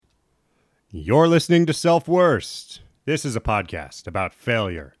You're listening to Self-Worst. This is a podcast about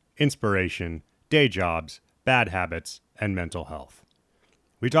failure, inspiration, day jobs, bad habits, and mental health.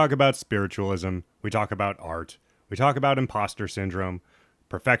 We talk about spiritualism, we talk about art, we talk about imposter syndrome,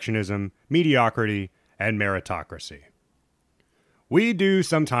 perfectionism, mediocrity, and meritocracy. We do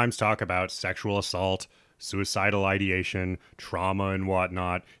sometimes talk about sexual assault, suicidal ideation, trauma, and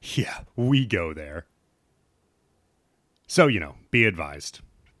whatnot. Yeah, we go there. So, be advised.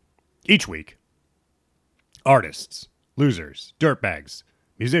 Each week, artists, losers, dirtbags,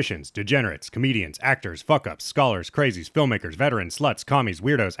 musicians, degenerates, comedians, actors, fuck-ups, scholars, crazies, filmmakers, veterans, sluts, commies,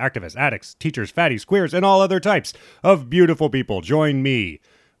 weirdos, activists, addicts, teachers, fatties, queers, and all other types of beautiful people join me,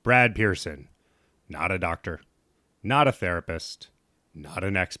 Brad Pearson, not a doctor, not a therapist, not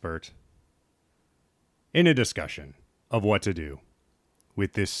an expert, in a discussion of what to do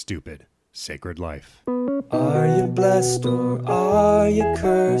with this stupid, sacred life. Are you blessed or are you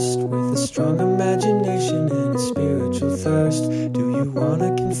cursed with a strong imagination and a spiritual thirst? Do you want to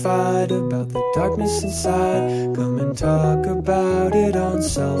confide about the darkness inside? Come and talk about it on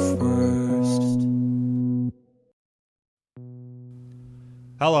Self-Worst.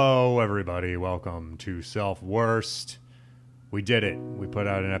 Hello, everybody. Welcome to Self-Worst. We did it. We put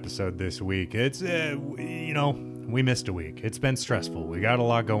out an episode this week. It's, we missed a week. It's been stressful. We got a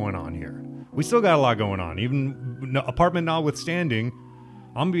lot going on here. We still got a lot going on. Even apartment notwithstanding,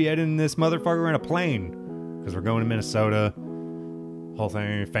 I'm going to be editing this motherfucker in a plane because we're going to Minnesota. Whole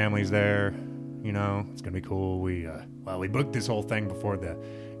thing, family's there. It's going to be cool. We booked this whole thing before the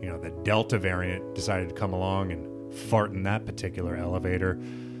Delta variant decided to come along and fart in that particular elevator.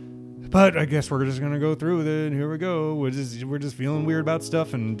 But I guess we're just going to go through with it. Here we go. We're just feeling weird about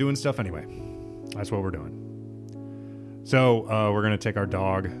stuff and doing stuff anyway. That's what we're doing. So we're gonna take our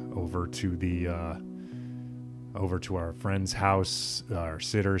dog over to our friend's house, our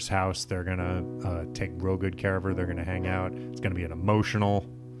sitter's house. They're gonna take real good care of her. They're gonna hang out. It's gonna be an emotional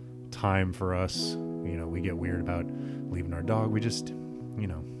time for us. We get weird about leaving our dog. We just,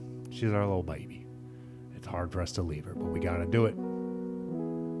 she's our little baby. It's hard for us to leave her, but we gotta do it.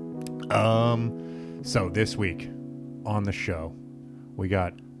 So this week on the show, we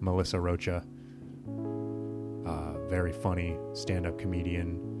got Melissa Rocha. Very funny stand-up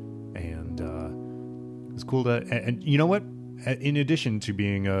comedian, and it's cool to. And you know what? In addition to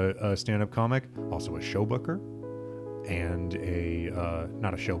being a stand-up comic, also a show booker, and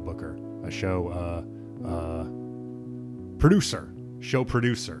not a show booker, a show show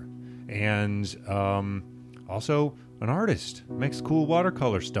producer, and also an artist. Makes cool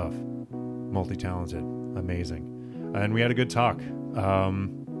watercolor stuff. Multi-talented, amazing, and we had a good talk.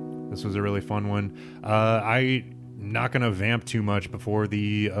 This was a really fun one. I'm not going to vamp too much before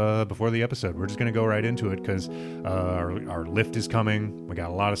the episode. We're just going to go right into it because our lift is coming. We got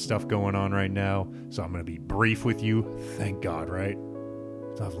a lot of stuff going on right now, so I'm going to be brief with you. Thank God, right?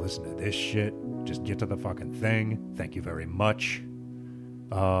 So I've listened to this shit. Just get to the fucking thing. Thank you very much.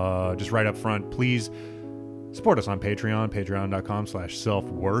 Just right up front, please support us on Patreon,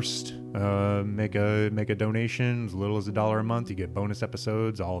 patreon.com/selfworst. Make a donation as little as $1 a month. You get bonus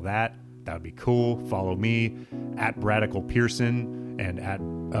episodes, all that. That would be cool. Follow me at Radical Pearson and at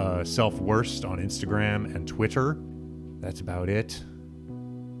Self-Worst on Instagram and Twitter. That's about it.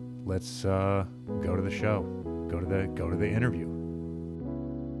 Let's go to the show. Go to the interview.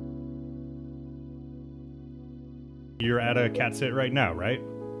 You're at a cat sit right now, right?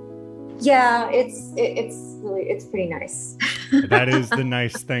 Yeah, it's pretty nice. That is the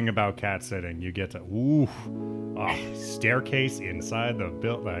nice thing about cat sitting. You get to staircase inside the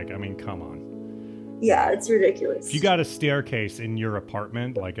building. Come on. Yeah, it's ridiculous. If you got a staircase in your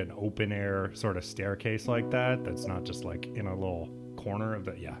apartment, like an open air sort of staircase like that, that's not just like in a little corner of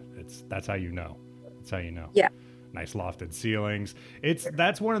that's how you know. That's how you know. Yeah. Nice lofted ceilings.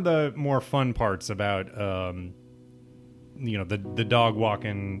 That's one of the more fun parts about the dog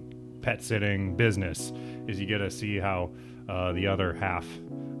walking pet sitting business is you get to see how the other half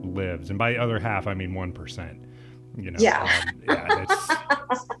lives, and by other half I mean 1%. It's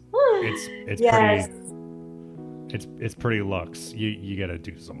yes. It's pretty luxe. You got to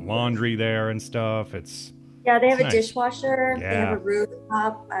do some laundry there and stuff. They have a nice. Dishwasher. Yeah. They have a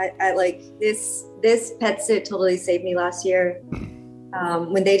rooftop. I like this pet sit totally saved me last year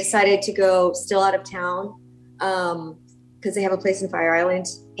when they decided to go still out of town because they have a place in Fire Island,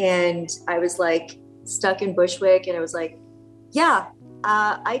 and I was like stuck in Bushwick, and I was like,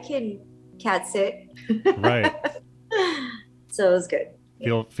 I can cat sit. Right. So it was good.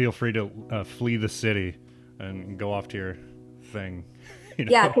 Feel free to flee the city and go off to your thing.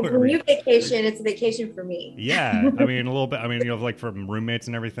 Yeah, because when you vacation, it's a vacation for me. Yeah, I mean, a little bit. I mean, like from roommates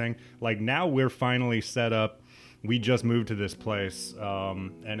and everything. Like now we're finally set up. We just moved to this place,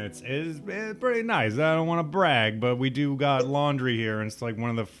 and it's pretty nice. I don't want to brag, but we do got laundry here, and it's like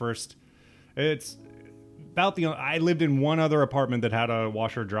one of the first. It's about the. I lived in one other apartment that had a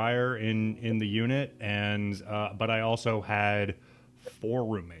washer dryer in the unit, and but I also had 4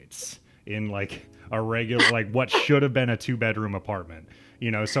 roommates in like a regular, like what should have been a 2-bedroom apartment.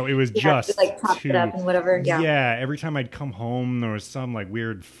 So it was just like propped it up and whatever. Yeah. Every time I'd come home, there was some like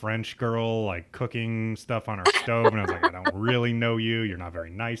weird French girl like cooking stuff on her stove, and I was like, I don't really know you. You're not very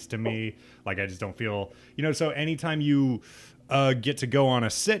nice to me. Like I just don't feel, So anytime you get to go on a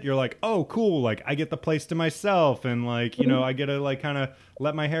sit, you're like, oh, cool. Like I get the place to myself, and like I get to like kind of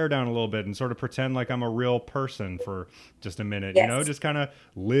let my hair down a little bit and sort of pretend like I'm a real person for just a minute. Yes. Just kind of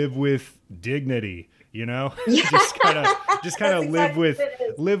live with dignity. Yeah. just kind of live with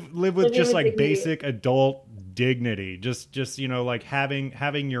Living just with like dignity. basic adult dignity. Just like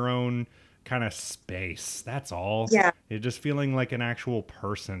having your own kind of space. That's all. Yeah. You're just feeling like an actual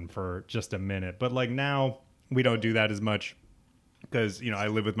person for just a minute. But like now we don't do that as much because I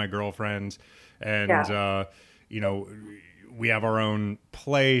live with my girlfriend, and we have our own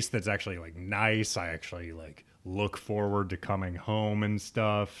place that's actually like nice. I actually like look forward to coming home and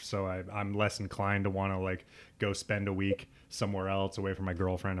stuff, so I'm less inclined to want to like go spend a week somewhere else away from my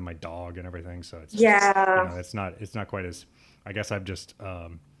girlfriend and my dog and everything. So it's it's not quite as, I guess I've just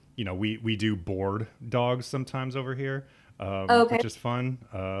we do board dogs sometimes over here, which is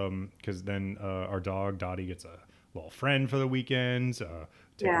fun because then our dog Dottie gets a little friend for the weekends,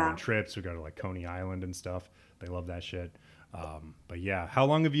 take her on trips. We go to like Coney Island and stuff. They love that shit. But yeah, how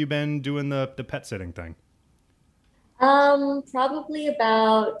long have you been doing the pet sitting thing? Probably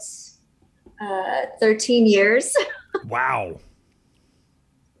about 13 years. Wow.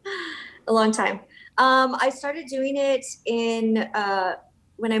 A long time. I started doing it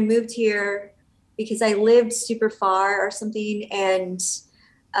when I moved here because I lived super far or something, and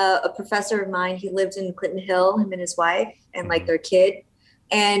a professor of mine, he lived in Clinton Hill, him and his wife and like their kid,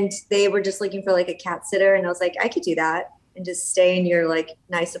 and they were just looking for like a cat sitter, and I was like, I could do that and just stay in your like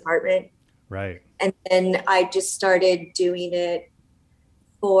nice apartment. Right. And then I just started doing it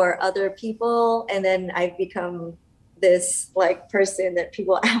for other people. And then I've become this like person that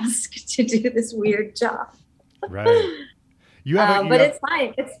people ask to do this weird job. Right. But it's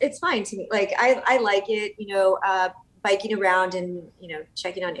fine. It's fine to me. Like I like it, biking around and,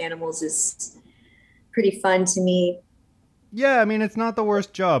 checking on animals is pretty fun to me. Yeah. I mean, it's not the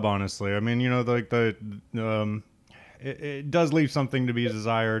worst job, honestly. I mean, it does leave something to be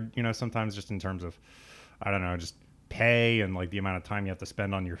desired, sometimes just in terms of, I don't know, just pay and like the amount of time you have to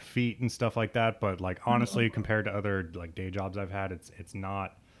spend on your feet and stuff like that. But like, honestly, compared to other like day jobs I've had, it's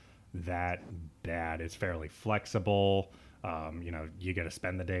not that bad. It's fairly flexible. You get to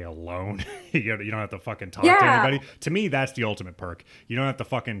spend the day alone. You don't have to fucking talk to anybody. To me, that's the ultimate perk. You don't have to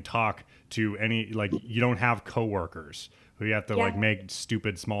fucking talk to any, like, you don't have coworkers who you have to like make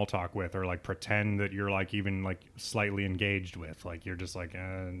stupid small talk with, or like pretend that you're like even like slightly engaged with. Like you're just like,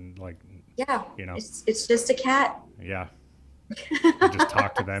 it's just a cat. Yeah. You just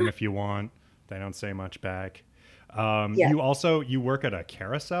talk to them if you want. They don't say much back. You work at a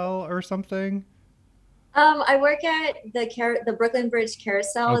carousel or something? I work at the Brooklyn Bridge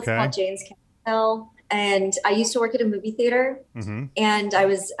Carousel. It's called Jane's Carousel. And I used to work at a movie theater, and I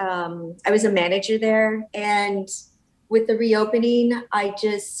was a manager there. And with the reopening,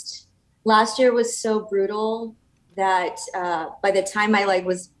 last year was so brutal that by the time I like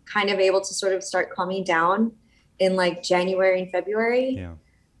was kind of able to sort of start calming down in like January and February,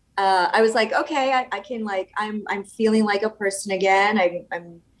 I was like, okay, I can like, I'm feeling like a person again.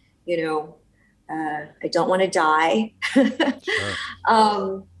 I'm I don't want to die.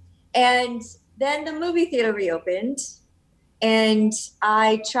 Sure. And then the movie theater reopened, and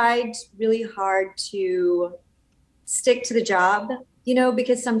I tried really hard to stick to the job,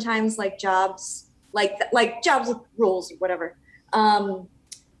 because sometimes like jobs, like jobs with rules or whatever,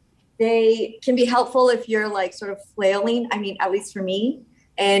 they can be helpful if you're like sort of flailing. I mean, at least for me.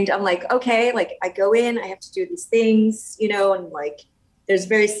 And I'm like, okay, like I go in, I have to do these things, and like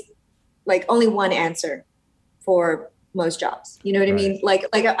there's only one answer for most jobs. You know what I mean? Like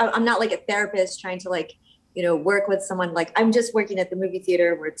I'm not like a therapist trying to like, work with someone. Like I'm just working at the movie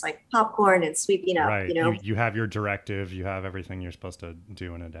theater where it's like popcorn and sweeping up, right. You have your directive, you have everything you're supposed to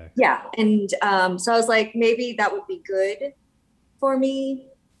do in a day. Yeah. And so I was like, maybe that would be good for me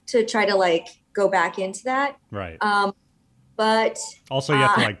to try to like go back into that. Right. But also, you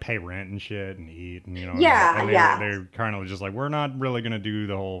have to like pay rent and shit and eat, and yeah, and yeah. they're kind of just like, we're not really gonna do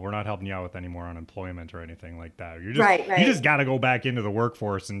the whole, we're not helping you out with any more unemployment or anything like that. Right, You right. just got to go back into the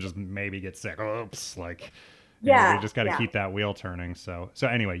workforce and just maybe get sick. Oops, like, they Yeah, just got to yeah. keep that wheel turning. So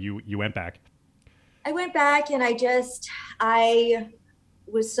anyway, you went back. I went back and I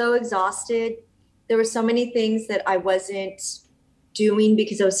was so exhausted. There were so many things that I wasn't doing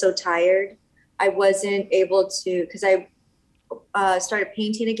because I was so tired. I wasn't able to, because I started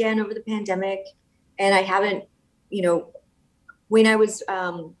painting again over the pandemic, and I haven't, you know, when I was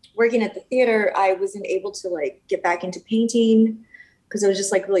working at the theater, I wasn't able to like get back into painting because I was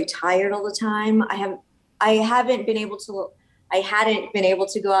just like really tired all the time. I haven't been able to, I hadn't been able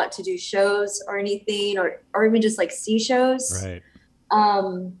to go out to do shows or anything, or even just like see shows. Right.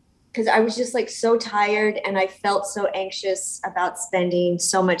 Because I was just like so tired, and I felt so anxious about spending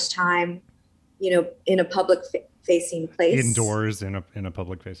so much time, in a public facing place. Indoors in a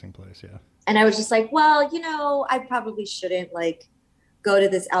public facing place. Yeah. And I was just like, well, I probably shouldn't like go to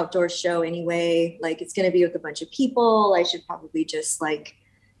this outdoor show anyway. Like, it's going to be with a bunch of people. I should probably just like,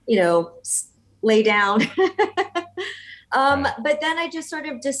 lay down. Right. But then I just sort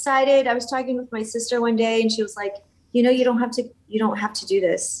of decided, I was talking with my sister one day, and she was like, you don't have to do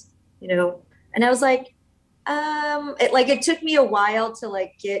this, and I was like, it took me a while to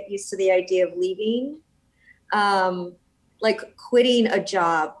like get used to the idea of leaving, like quitting a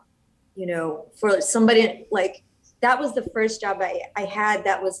job, for somebody. Like, that was the first job I had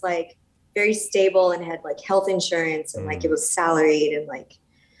that was like very stable and had like health insurance, and like it was salaried, and like,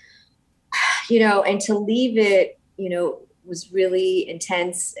 and to leave it, was really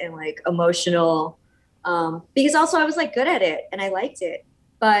intense and like emotional, because also I was like good at it and I liked it,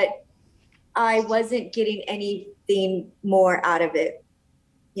 but I wasn't getting anything more out of it.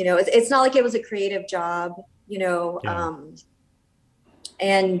 It's not like it was a creative job, Yeah.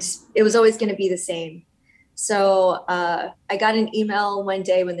 And it was always going to be the same. So I got an email one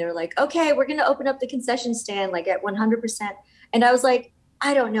day when they were like, okay, we're going to open up the concession stand like at 100%. And I was like,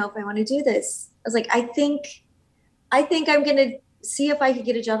 I don't know if I want to do this. I was like, I think I'm going to see if I could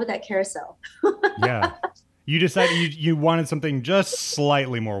get a job at that carousel. Yeah. You decided you wanted something just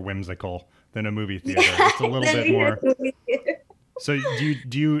slightly more whimsical than a movie theater. It's a little bit more. So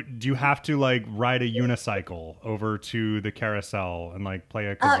do you have to like ride a unicycle over to the carousel and like play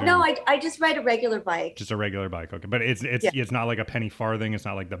a kazoo? No, I just ride a regular bike. Just a regular bike. Okay. But it's not like a penny farthing. It's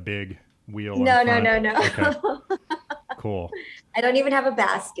not like the big wheel. No. Okay. Cool. I don't even have a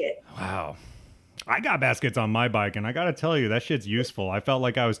basket. Wow. I got baskets on my bike, and I gotta tell you, that shit's useful. I felt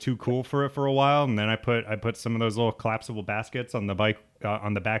like I was too cool for it for a while, and then I put some of those little collapsible baskets on the bike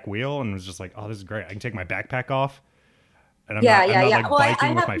on the back wheel, and was just like, oh, this is great. I can take my backpack off, and I'm not like Well,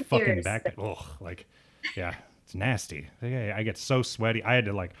 biking with have my fucking years. backpack. Ugh, like, yeah, it's nasty. Yeah, I get so sweaty. I had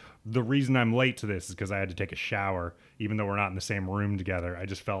to like, the reason I'm late to this is because I had to take a shower, even though we're not in the same room together. I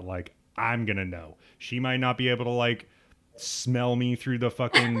just felt like I'm gonna know. She might not be able to like smell me through the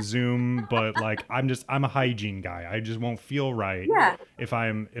fucking Zoom, but like I'm a hygiene guy. I just won't feel right if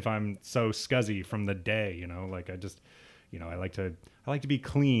I'm so scuzzy from the day, like I just, I like to be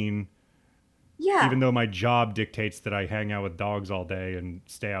clean. Yeah. Even though my job dictates that I hang out with dogs all day and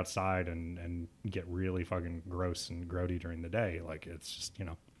stay outside and get really fucking gross and grody during the day. Like, it's just,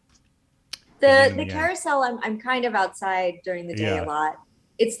 The carousel, I'm kind of outside during the day a lot.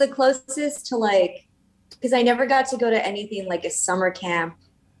 It's the closest to like, because I never got to go to anything like a summer camp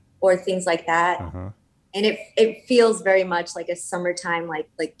or things like that. Uh-huh. And it feels very much like a summertime, like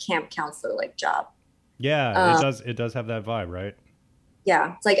camp counselor, like job. Yeah, it does have that vibe, right?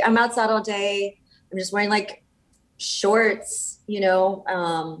 Yeah. It's like, I'm outside all day. I'm just wearing like shorts, hanging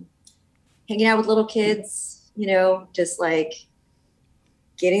out with little kids, just like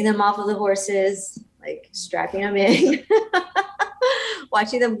getting them off of the horses, like strapping them in,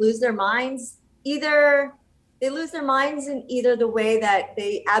 watching them lose their minds. Either they lose their minds in either the way that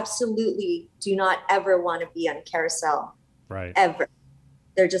they absolutely do not ever want to be on a carousel. Right. Ever.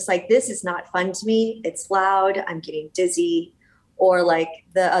 They're just like, this is not fun to me. It's loud. I'm getting dizzy. Or like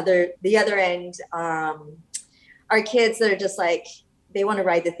the other end, are kids that are just like, they want to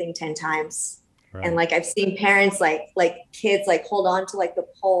ride the thing 10 times. Right. And like, I've seen parents like kids like hold on to like the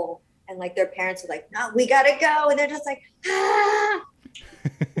pole, and like their parents are like, no, we gotta go. And they're just like, ah.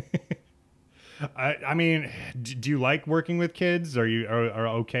 I mean, do you like working with kids? Are you are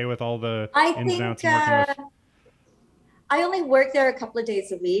okay with all the ins and outs of working with? I only work there a couple of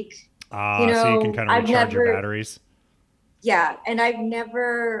days a week. So you can kind of recharge your batteries. Yeah, and I've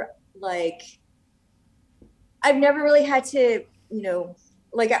never really had to,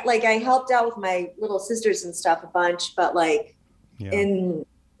 like I helped out with my little sisters and stuff a bunch, but like Yeah. in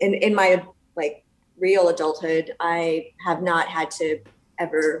my like real adulthood, I have not had to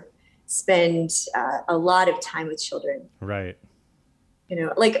ever spend a lot of time with children. Right. You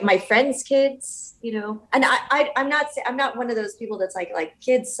know, like my friends' kids. You know, and I'm not one of those people that's like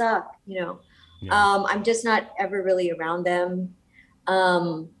kids suck. You know, Yeah. I'm just not ever really around them.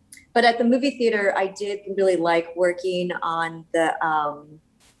 But at the movie theater, I did really like working on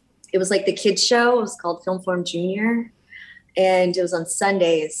it was like the kids show. It was called Film Forum Junior, and it was on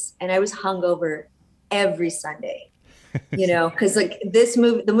Sundays, and I was hungover every Sunday, you know, because like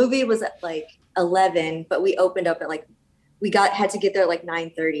the movie was at like 11, but we opened up at like, had to get there at like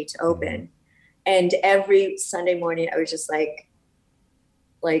 9:30 to open. And every Sunday morning I was just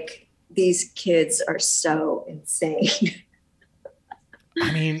like these kids are so insane.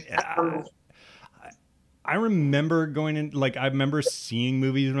 I mean, I remember going in, like, I remember seeing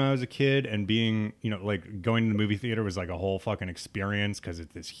movies when I was a kid and being, you know, like going to the movie theater was like a whole fucking experience because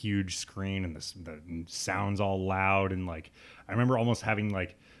it's this huge screen and the sound's all loud. And like, I remember almost having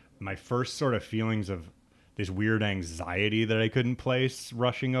like my first sort of feelings of this weird anxiety that I couldn't place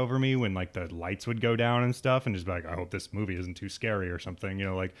rushing over me when like the lights would go down and stuff, and just be like, I hope this movie isn't too scary or something, you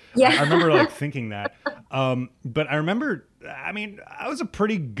know, like, Yeah. I remember like thinking that. But I remember, I mean, I was a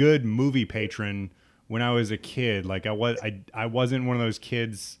pretty good movie patron when I was a kid. Like I wasn't one of those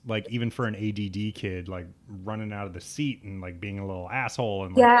kids, like even for an ADD kid, like running out of the seat and like being a little asshole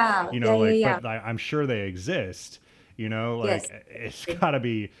and like, Yeah. you know, Yeah. but I'm sure they exist, you know, like Yes. it's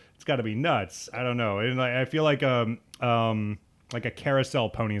gotta be nuts. I don't know. And I feel like a carousel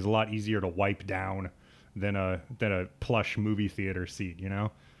pony is a lot easier to wipe down than a plush movie theater seat, you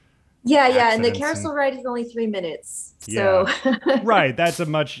know? Yeah. And the Accidents carousel ride is only 3 minutes. So Right. That's a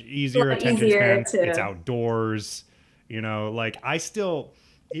much easier lot attention easier span. to- It's outdoors, you know, like I still,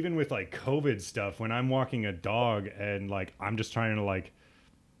 even with like COVID stuff, when I'm walking a dog and like I'm just trying to like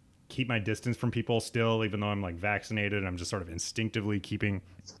keep my distance from people still, even though I'm like vaccinated, I'm just sort of instinctively keeping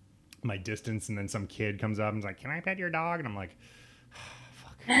my distance. And then some kid comes up and is like, can I pet your dog? And I'm like,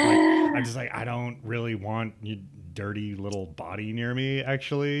 fuck. Like, I'm just like, I don't really want you dirty little body near me,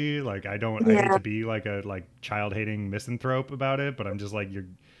 actually. Like I hate to be like a child hating misanthrope about it, but I'm just like,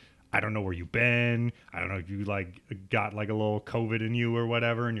 I don't know where you've been. I don't know if you like got like a little COVID in you or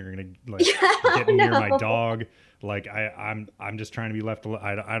whatever, and you're gonna like get near my dog. Like I'm just trying to be left alone.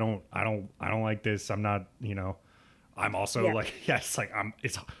 I don't like this. I'm not, you know. I'm also like, yes, like I'm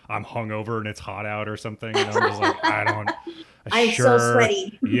hungover and it's hot out or something. And I'm just like, I'm sure, so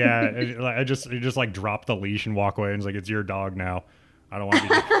sweaty. Yeah, I just like drop the leash and walk away, and it's like, it's your dog now. I don't want to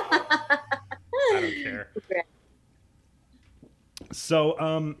be. I don't care.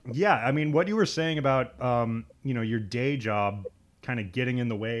 So, yeah, I mean, what you were saying about, you know, your day job kind of getting in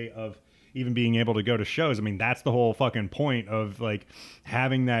the way of even being able to go to shows. I mean, that's the whole fucking point of like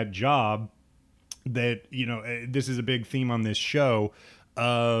having that job that, you know, this is a big theme on this show,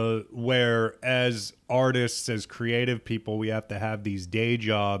 where as artists, as creative people, we have to have these day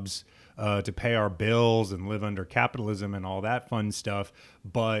jobs to pay our bills and live under capitalism and all that fun stuff.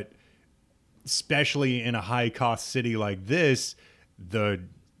 But especially in a high cost city like this, the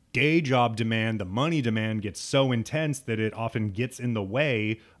day job demand, the money demand gets so intense that it often gets in the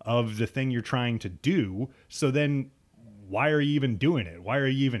way of the thing you're trying to do. So then why are you even doing it? Why are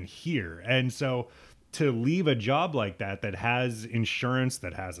you even here? And so to leave a job like that has insurance,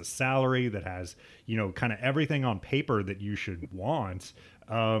 that has a salary, that has, you know, kind of everything on paper that you should want,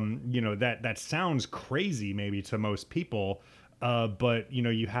 you know, that sounds crazy maybe to most people. But, you know,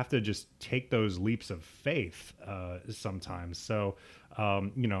 you have to just take those leaps of faith sometimes. So,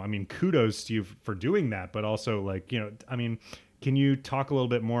 you know, I mean, kudos to you for doing that. But also, like, you know, I mean, can you talk a little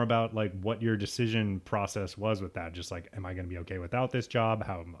bit more about like what your decision process was with that? Just like, am I going to be okay without this job?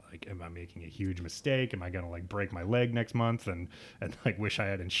 How am I making a huge mistake? Am I going to like break my leg next month and like wish I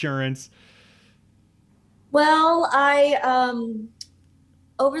had insurance? Well,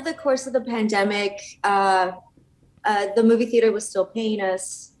 over the course of the pandemic, the movie theater was still paying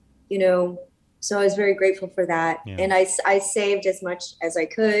us, you know, so I was very grateful for that. Yeah. And I saved as much as I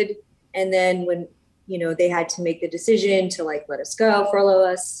could. And then when, you know, they had to make the decision to like let us go,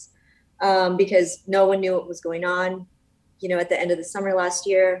 furlough us, because no one knew what was going on, you know, at the end of the summer last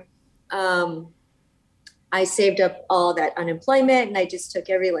year. I saved up all that unemployment and I just took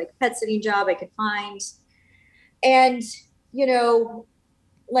every like pet sitting job I could find. And, you know,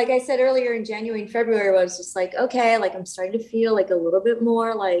 like I said earlier, in January and February, I was just like, okay, like I'm starting to feel like a little bit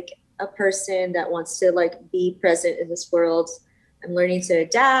more like a person that wants to like be present in this world. I'm learning to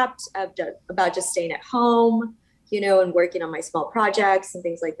adapt about just staying at home, and working on my small projects and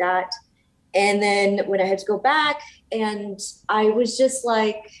things like that. And then when I had to go back, and I was just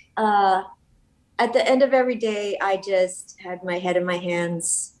like, at the end of every day, I just had my head in my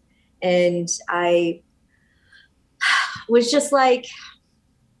hands, and I was just like,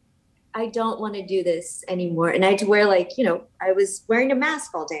 I don't want to do this anymore. And I had to wear I was wearing a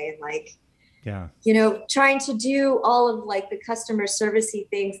mask all day and trying to do all of the customer servicey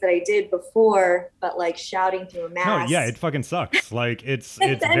things that I did before, but shouting through a mask. No, yeah, it fucking sucks. It's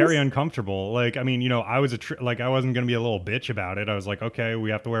very uncomfortable. I I wasn't going to be a little bitch about it. I was like, okay, we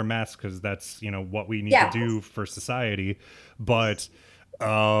have to wear masks because that's, what we need to do for society. But,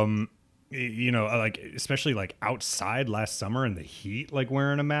 especially outside last summer in the heat,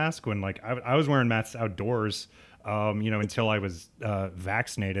 wearing a mask when I was wearing masks outdoors, until I was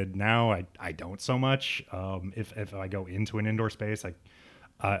vaccinated. Now I don't so much. If I go into an indoor space,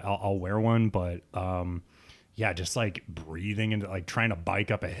 I'll wear one, but just breathing into trying to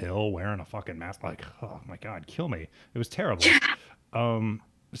bike up a hill wearing a fucking mask, oh my God, kill me. It was terrible.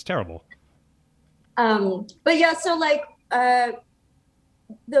 It's terrible. But yeah, so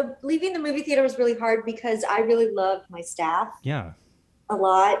the leaving the movie theater was really hard because I really loved my staff. Yeah. A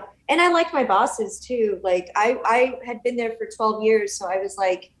lot. And I liked my bosses too. I had been there for 12 years. So I was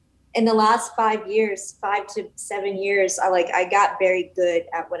in the last 5 to 7 years, I got very good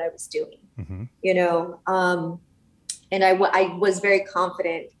at what I was doing, and I was very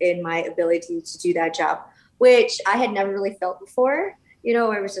confident in my ability to do that job, which I had never really felt before.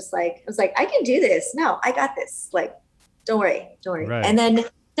 I was just I I can do this. No, I got this. Don't worry. Right. And then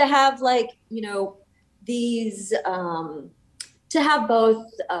to have these, to have both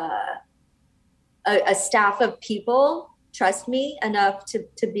a staff of people trust me enough to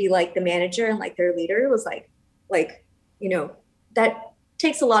be the manager and their leader was that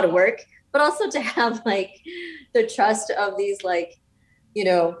takes a lot of work, but also to have the trust of these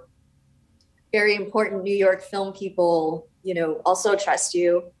very important New York film people, also trust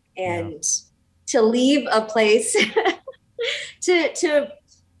you, and to leave a place to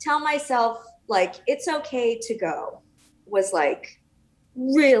tell myself it's okay to go was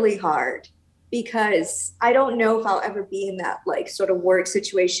really hard, because I don't know if I'll ever be in that sort of work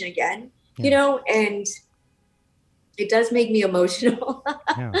situation again, and it does make me emotional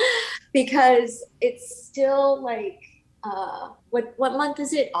because it's still what month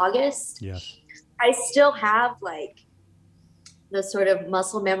is it? August? Yes. I still have the sort of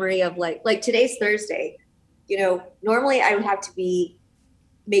muscle memory of today's Thursday. Normally I would have to be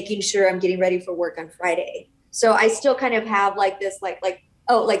making sure I'm getting ready for work on Friday. So I still kind of have this,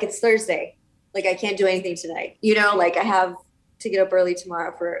 it's Thursday. I can't do anything tonight. I have to get up early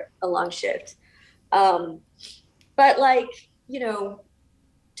tomorrow for a long shift. But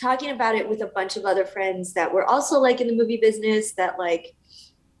talking about it with a bunch of other friends that were also in the movie business, that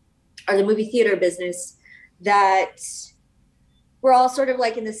are the movie theater business, that we're all sort of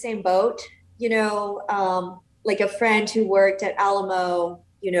in the same boat, a friend who worked at Alamo,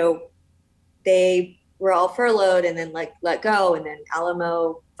 they were all furloughed and then let go, and then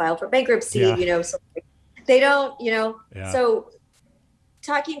Alamo filed for bankruptcy, so they don't, so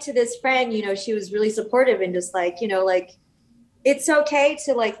talking to this friend, she was really supportive and just it's okay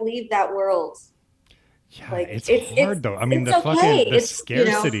to like leave that world. Yeah, like, it's hard though. I mean, the fucking the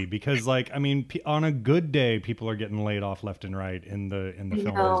scarcity, because like, I mean, on a good day, people are getting laid off left and right in the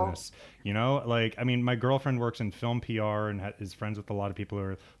film business. You know, like, I mean, my girlfriend works in film PR and is friends with a lot of people who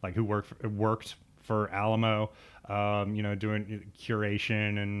are like worked for Alamo, you know, doing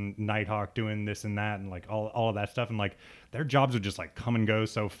curation, and Nighthawk doing this and that, and like all of that stuff, and like their jobs would just like come and go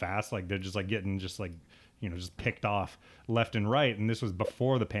so fast. Like they're just like getting just like, you know, just picked off left and right. And this was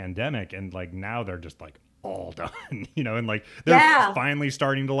before the pandemic. And like, now they're just like all done, you know, and like, they're finally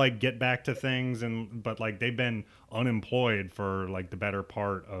starting to like get back to things. But like, they've been unemployed for like the better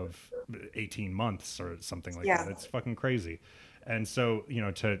part of 18 months or something like that. It's fucking crazy. And so, you know,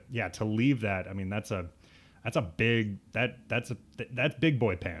 to leave that, I mean, that's big big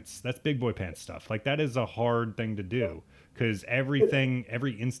boy pants. That's big boy pants stuff. Like, that is a hard thing to do. Because every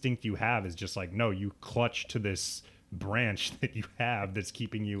instinct you have is just like, no, you clutch to this branch that you have that's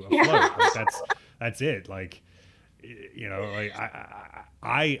keeping you afloat. Like, that's it. Like, you know, like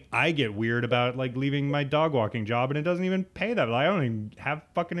I get weird about like leaving my dog walking job, and it doesn't even pay that. Like, I don't even have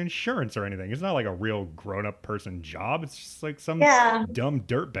fucking insurance or anything. It's not like a real grown up person job. It's just like some dumb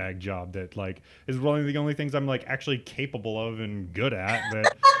dirtbag job that like is really the only things I'm like actually capable of and good at.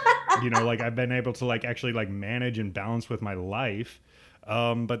 That you know, like I've been able to like actually like manage and balance with my life.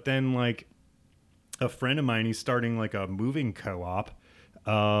 But then like a friend of mine, he's starting like a moving co-op.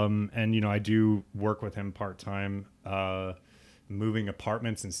 And I do work with him part-time, moving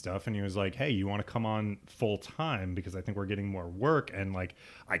apartments and stuff, and he was like, hey, you want to come on full time because I think we're getting more work. And like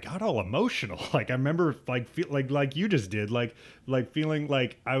I got all emotional. Like I remember like you just did, like feeling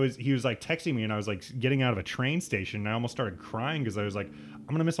like he was like texting me, and I was like getting out of a train station, and I almost started crying because I was like, I'm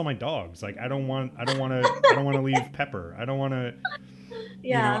gonna miss all my dogs. Like I don't want to leave Pepper. I don't want to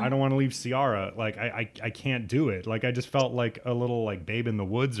I don't want to leave Ciara. Like I can't do it. Like I just felt like a little like babe in the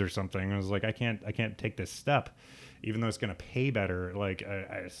woods or something. I was like, I can't take this step, even though it's going to pay better. Like,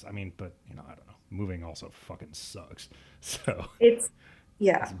 I mean, but I don't know. Moving also fucking sucks. So it's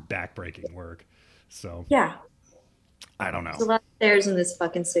backbreaking work. So yeah, I don't know. There's a lot of stairs in this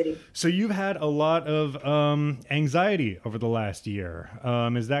fucking city. So you've had a lot of anxiety over the last year.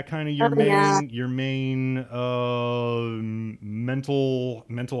 Is that kind of your main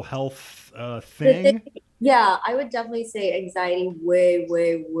mental health thing? Yeah, I would definitely say anxiety way,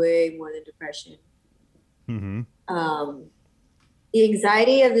 way, way more than depression. Mm-hmm. The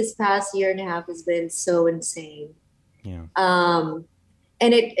anxiety of this past year and a half has been so insane. Yeah.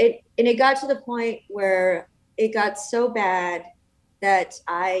 And it got to the point where it got so bad that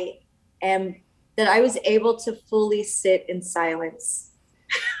I was able to fully sit in silence.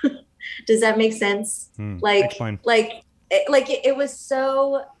 Does that make sense? Explain. It was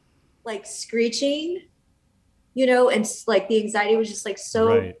so like screeching, and like the anxiety was just like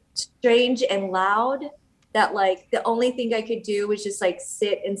so strange and loud that like the only thing I could do was just like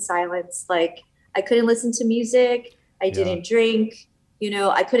sit in silence. Like I couldn't listen to music. I didn't drink,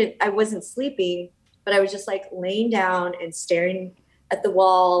 I wasn't sleeping, but I was just like laying down and staring at the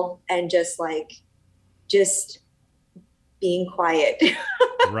wall and just being quiet.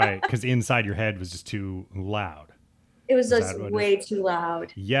 Right. Because inside your head was just too loud. It was just way too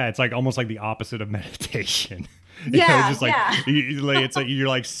loud. Yeah. It's like almost like the opposite of meditation. Yeah, it's just like it's like you're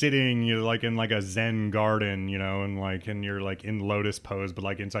like sitting, you're like in like a Zen garden, and you're like in lotus pose, but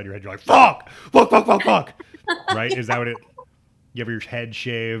like inside your head you're like fuck, right? Is that what it? You have your head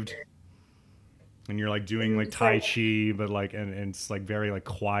shaved, and you're like doing like Tai Chi, but like and it's like very like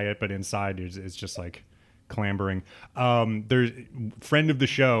quiet, but inside it's just like clambering. There's friend of the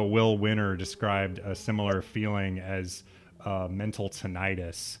show, Will Winner, described a similar feeling as mental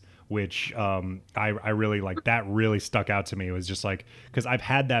tinnitus, which I really like. That really stuck out to me. It was just like, because I've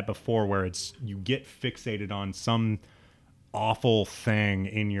had that before where it's you get fixated on some awful thing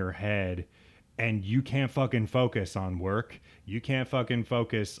in your head and you can't fucking focus on work. You can't fucking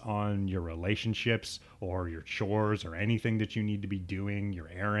focus on your relationships or your chores or anything that you need to be doing, your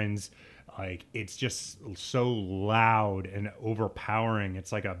errands. Like it's just so loud and overpowering.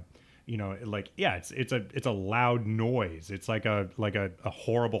 It's like it's a loud noise. It's like a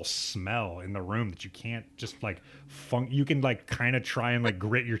horrible smell in the room that you can't just like you can like kind of try and like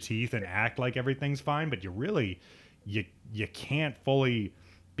grit your teeth and act like everything's fine, but you can't fully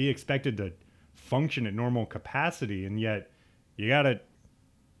be expected to function at normal capacity, and yet you gotta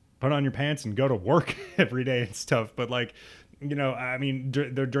put on your pants and go to work every day and stuff. But like, I mean,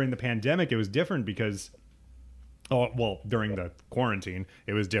 during the pandemic it was different because during the quarantine,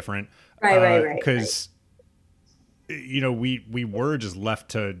 it was different. Right. Because, we were just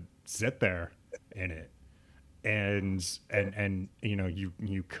left to sit there in it. And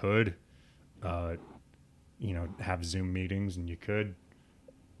you could, have Zoom meetings, and you could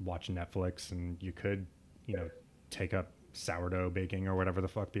watch Netflix, and you could, take up sourdough baking or whatever the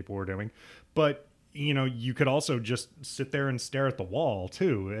fuck people were doing. But you could also just sit there and stare at the wall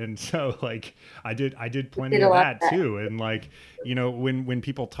too. And so like I did plenty of that too. And like, when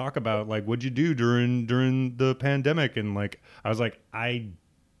people talk about like, what'd you do during the pandemic? And like, I was like, I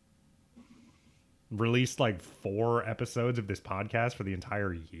released like 4 episodes of this podcast for the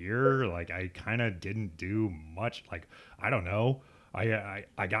entire year. Like I kind of didn't do much. Like, I don't know. I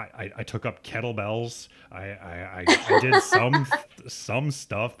took up kettlebells. I did some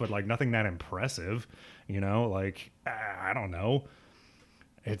stuff, but like nothing that impressive, like I don't know.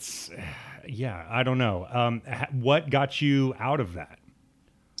 It's I don't know. What got you out of that?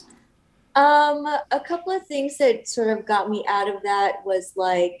 A couple of things that sort of got me out of that was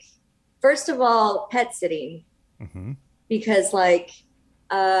like, first of all, pet sitting, because like,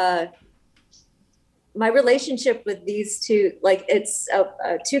 my relationship with these two, like it's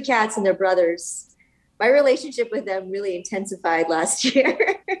 2 cats and their brothers. My relationship with them really intensified last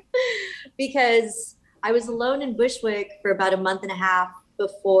year because I was alone in Bushwick for about a month and a half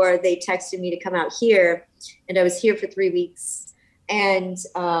before they texted me to come out here. And I was here for 3 weeks. And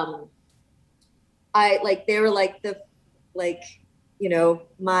they were like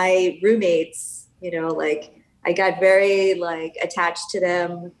my roommates, like I got very like attached to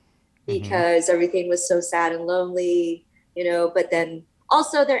them because everything was so sad and lonely, you know, but then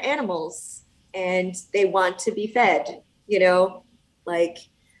also they're animals and they want to be fed, you know, like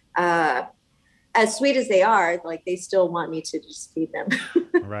as sweet as they are, like they still want me to just feed them.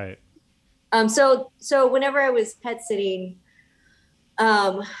 Right. So whenever I was pet sitting,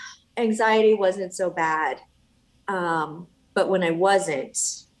 anxiety wasn't so bad. But when I wasn't,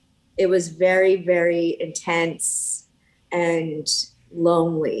 it was very, very intense and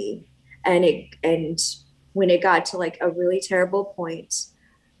lonely. And when it got to like a really terrible point,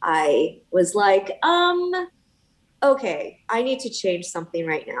 I was like, okay, I need to change something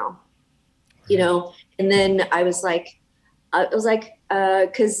right now, you know? And then cause at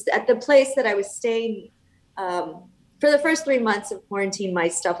the place that I was staying, for the first 3 months of quarantine, my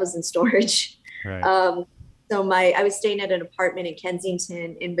stuff was in storage. Right. So I was staying at an apartment in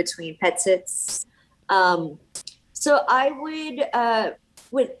Kensington in between pet sits. So I would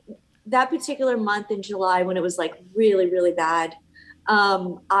that particular month in July when it was like really, really bad,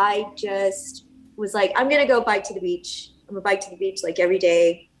 I just was like, I'm going to go bike to the beach. I'm gonna bike to the beach like every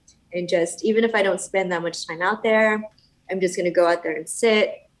day. And just, even if I don't spend that much time out there, I'm just going to go out there and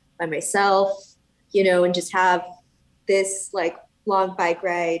sit by myself, you know, and just have this like long bike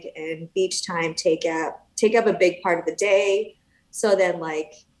ride and beach time take up a big part of the day. So then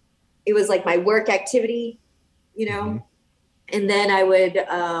like, it was like my work activity, you know, and then I would,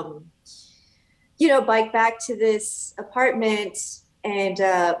 you know, bike back to this apartment and,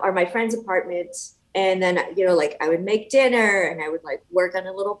 or my friend's apartment. And then, you know, like I would make dinner and I would like work on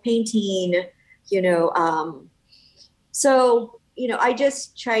a little painting, you know. So, you know, I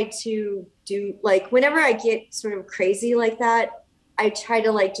just try to do like, whenever I get sort of crazy like that, I try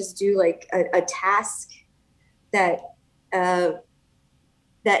to like just do like a task that that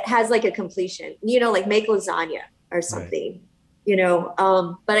has like a completion, you know, like make lasagna or something, right. You know,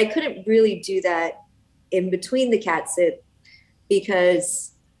 but I couldn't really do that in between the cat sit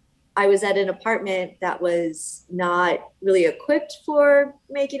because I was at an apartment that was not really equipped for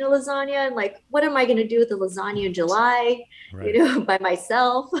making a lasagna. And like, what am I going to do with the lasagna in July, right. You know, by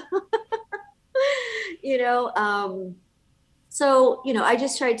myself, you know? So, you know, I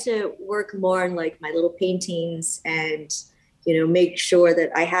just tried to work more on like my little paintings and, you know, make sure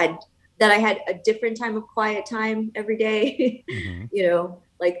that I had a different time of quiet time every day, you know,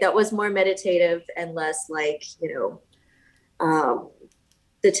 like that was more meditative and less like, you know,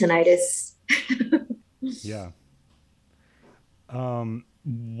 the tinnitus. Yeah.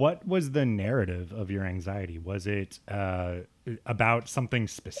 What was the narrative of your anxiety? Was it about something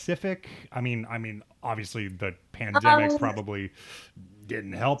specific? I mean, obviously the pandemic probably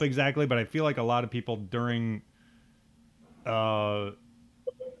didn't help exactly, but I feel like a lot of people during a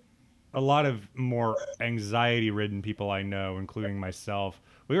lot of more anxiety-ridden people I know, including myself,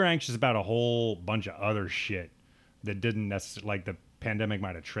 we were anxious about a whole bunch of other shit that didn't necessarily, like the pandemic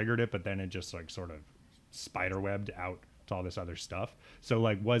might have triggered it, but then it just like sort of spiderwebbed out to all this other stuff. So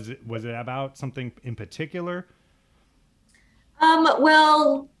like, was it about something in particular?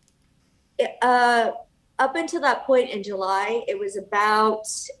 Well, up until that point in July, it was about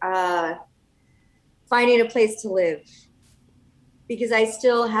finding a place to live because I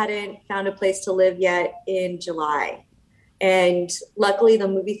still hadn't found a place to live yet in July. And luckily the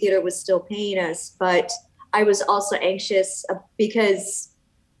movie theater was still paying us, but I was also anxious because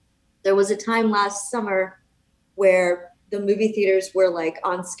there was a time last summer where the movie theaters were like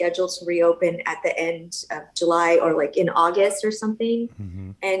on schedule to reopen at the end of July or like in August or something.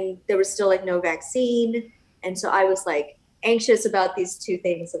 And there was still like no vaccine. And so I was like anxious about these two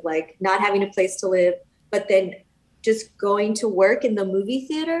things of like not having a place to live, but then just going to work in the movie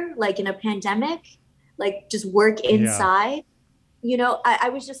theater, like in a pandemic, like just work inside, you know, I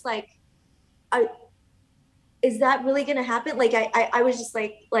was just like, is that really going to happen? Like, I was just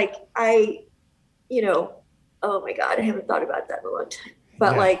like, you know, oh my God, I haven't thought about that in a long time.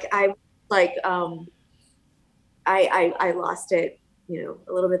 But I lost it, you know,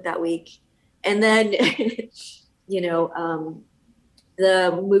 a little bit that week. And then, you know,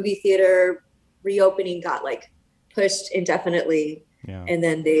 the movie theater reopening got like pushed indefinitely. Yeah. And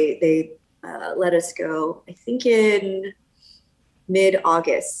then they let us go, I think in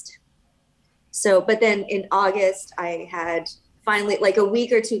mid-August. So, but then in August, I had finally, like a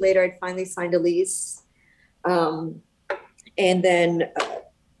week or two later, I'd finally signed a lease. And then,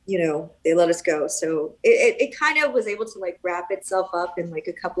 you know, they let us go. So it kind of was able to like wrap itself up in like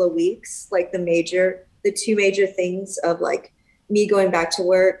a couple of weeks, like the two major things of like me going back to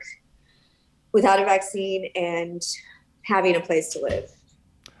work without a vaccine and having a place to live.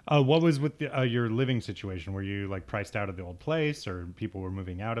 What was with your living situation? Were you like priced out of the old place, or people were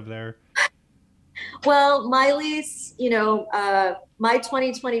moving out of there? Well, my lease, my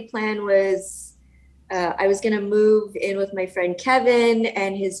 2020 plan was I was going to move in with my friend Kevin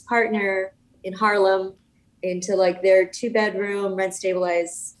and his partner in Harlem into like their 2-bedroom rent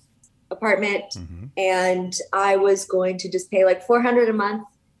stabilized apartment. Mm-hmm. And I was going to just pay like $400 a month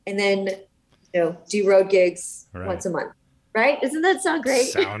and then, do road gigs once a month. Right? Doesn't that sound great?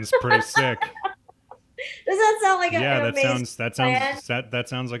 Sounds pretty sick. Does that sound like that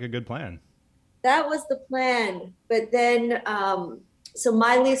sounds like a good plan. That was the plan. But then, so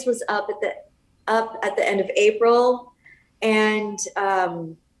my lease was up at the end of April, and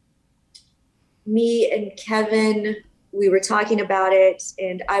me and Kevin, we were talking about it,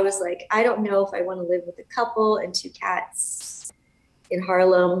 and I was like, I don't know if I want to live with a couple and 2 cats in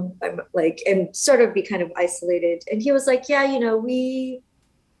Harlem. I'm like, and sort of be kind of isolated. And he was like, yeah, we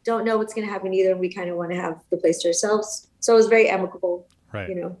don't know what's going to happen either. And we kind of want to have the place to ourselves. So it was very amicable, right.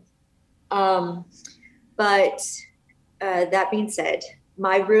 But that being said,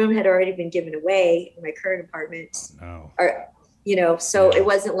 my room had already been given away in my current apartment. Oh. So it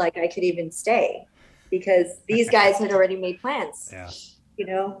wasn't like I could even stay because these guys had already made plans. Yeah.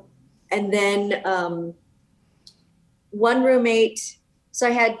 And then one roommate. So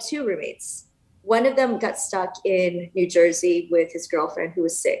I had 2 roommates. One of them got stuck in New Jersey with his girlfriend who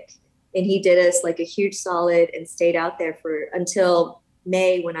was sick. And he did us like a huge solid and stayed out there until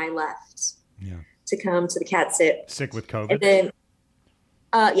May when I left to come to the cat sit. Sick with COVID? And then,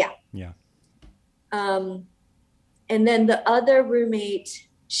 yeah. Yeah. And then the other roommate,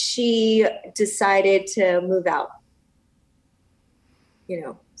 she decided to move out.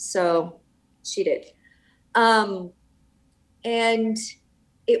 So she did. And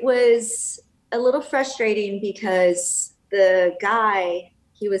it was a little frustrating because the guy,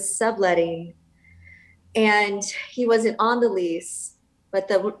 he was subletting and he wasn't on the lease, but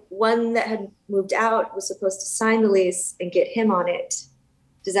the one that had moved out was supposed to sign the lease and get him on it.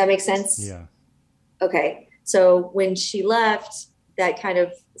 Does that make sense? Yeah. Okay. So when she left, that kind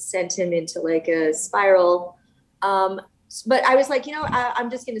of sent him into like a spiral. But I was like, I'm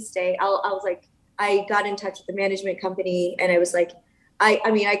just going to stay. I was like, I got in touch with the management company and I was like, I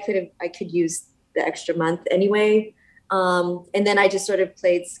could use the extra month anyway. And then I just sort of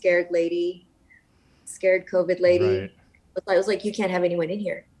played scared COVID lady. Right. I was like, you can't have anyone in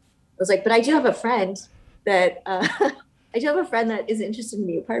here. I was like, but I do have a friend that, is interested in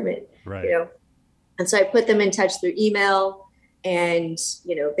the apartment, right. And so I put them in touch through email and,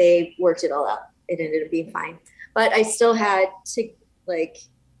 they worked it all out. It ended up being fine, but I still had to like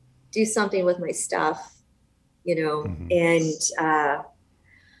do something with my stuff, Mm-hmm. and,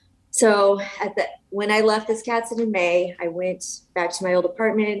 so when I left this cat sit in May, I went back to my old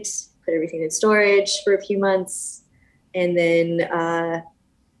apartment, put everything in storage for a few months, and then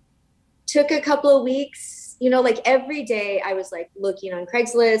took a couple of weeks, like every day I was like looking on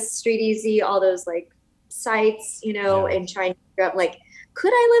Craigslist, Street Easy, all those like sites, and trying to figure out like,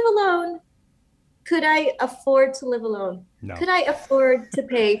 could I live alone? Could I afford to live alone? No. Could I afford to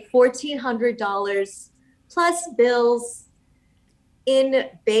pay $1,400 plus bills in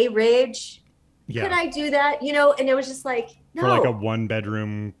Bay Ridge? Yeah. Could I do that? And it was just like, no. For like a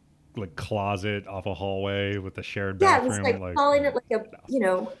 1-bedroom like closet off a hallway with a shared bathroom. Yeah, it was like calling it like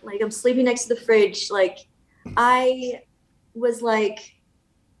like I'm sleeping next to the fridge. Like I was like,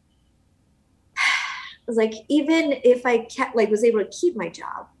 even if I was able to keep my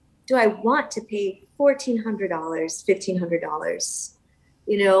job, do I want to pay $1,400,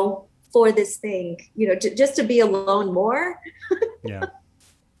 $1,500, for this thing, just to be alone more? Yeah.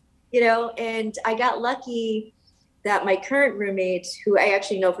 And I got lucky that my current roommate, who I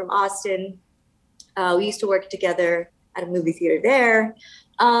actually know from Austin, we used to work together at a movie theater there.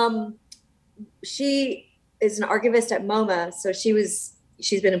 She is an archivist at MoMA. So she's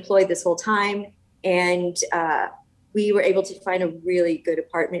been employed this whole time. And we were able to find a really good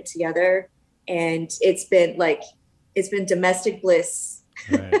apartment together. And it's been domestic bliss.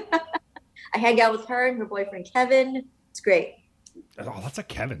 Right. I hang out with her and her boyfriend, Kevin. It's great. Oh, that's a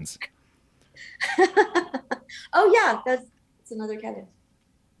Kevin's. Oh yeah, that's another Kevin.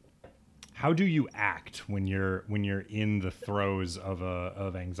 How do you act when you're in the throes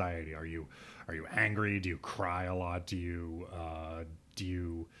of anxiety? Are you angry? Do you cry a lot? Do you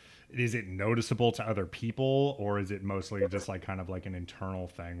is it noticeable to other people, or is it mostly just like kind of like an internal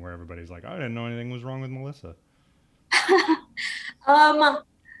thing where everybody's like, I didn't know anything was wrong with Melissa?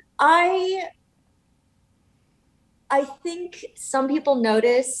 I think some people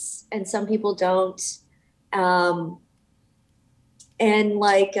notice and some people don't. And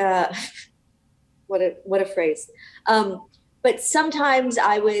like, what a phrase. But sometimes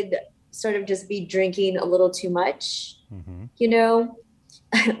I would sort of just be drinking a little too much, you know,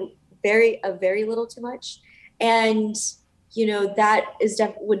 a very little too much. And, you know, that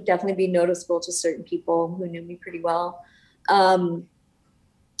would definitely be noticeable to certain people who knew me pretty well. And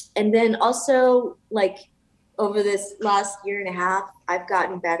then also, like, over this last year and a half, I've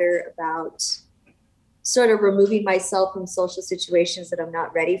gotten better about sort of removing myself from social situations that I'm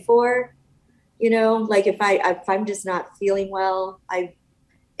not ready for. You know, like if I'm just not feeling well,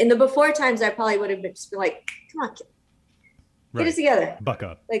 in the before times, I probably would have been just been like, come on, get it together. Buck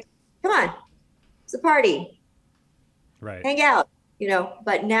up. Like, come on, it's a party. Right. Hang out, you know.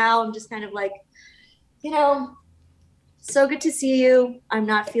 But now I'm just kind of like, you know, so good to see you. I'm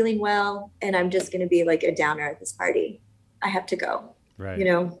not feeling well, and I'm just going to be like a downer at this party. I have to go. Right. You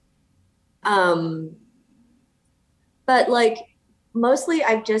know. But like mostly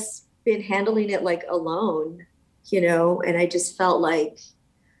I've just been handling it like alone, you know, and I just felt like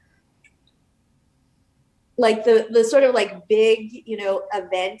the sort of like big, you know,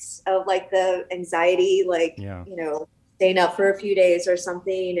 events of like the anxiety, like, you know, staying up for a few days or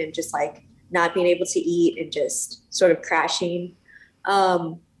something and just like not being able to eat and just sort of crashing.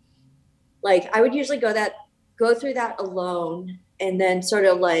 Like I would usually go through that alone, and then sort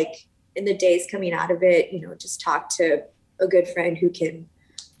of like in the days coming out of it, you know, just talk to a good friend who can,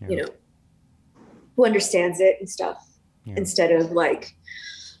 you know, who understands it and stuff, instead of like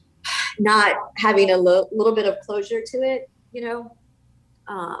not having a little bit of closure to it, you know?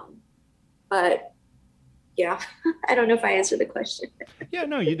 But yeah, I don't know if I answered the question. Yeah,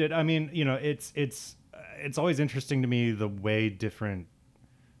 no, you did. I mean, you know, it's always interesting to me the way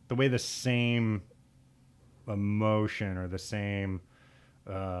the same emotion or the same,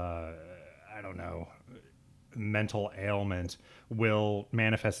 I don't know, mental ailment will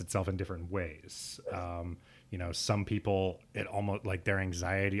manifest itself in different ways. You know, some people, it almost like their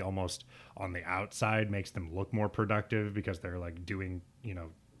anxiety almost on the outside makes them look more productive because they're like doing, you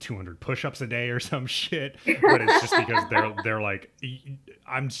know, 200 push-ups a day or some shit, but it's just because they're like,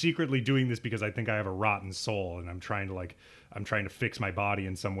 I'm secretly doing this because I think I have a rotten soul and I'm trying to fix my body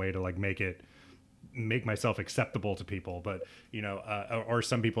in some way to like make myself acceptable to people. But you know, or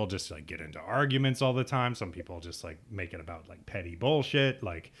some people just like get into arguments all the time. Some people just like make it about like petty bullshit,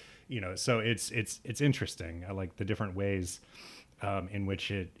 like, you know. So it's interesting. I like the different ways in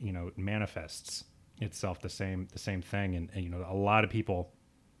which it, you know, manifests itself, the same thing. And you know, a lot of people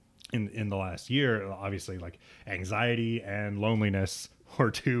in the last year, obviously, like anxiety and loneliness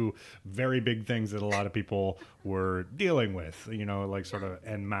are two very big things that a lot of people were dealing with, you know, like sort of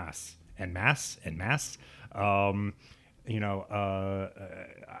en masse. You know,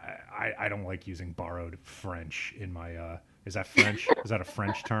 I don't like using borrowed French in my, is that French? Is that a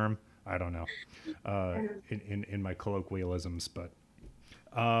French term? I don't know, in my colloquialisms, but,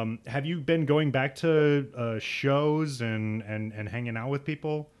 have you been going back to, shows and hanging out with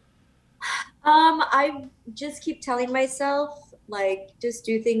people? I just keep telling myself, like, just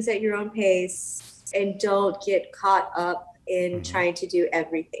do things at your own pace and don't get caught up in trying to do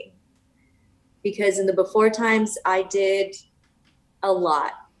everything. Because in the before times, I did a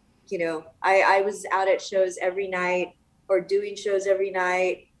lot. You know, I was out at shows every night or doing shows every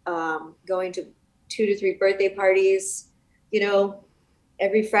night, going to 2 to 3 birthday parties, you know,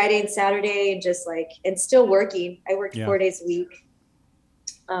 every Friday and Saturday, and just like, and still working. I worked 4 days a week.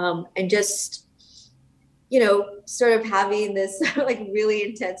 And just, you know, sort of having this like really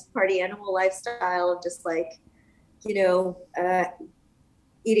intense party animal lifestyle of just like, you know,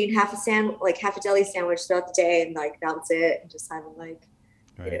 eating half a deli sandwich throughout the day, and like that was it, and just having like,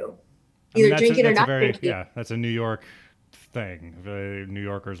 you know, either drinking or not drinking. Yeah, that's a New York thing. New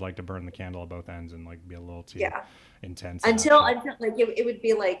Yorkers like to burn the candle at both ends and like be a little too intense. Until like it would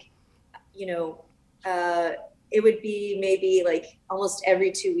be like, you know, it would be maybe like almost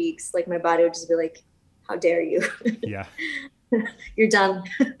every 2 weeks, like my body would just be like, how dare you? Yeah. You're done.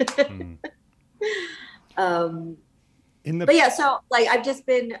 But yeah, so like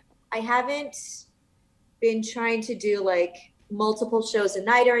I haven't been trying to do like multiple shows a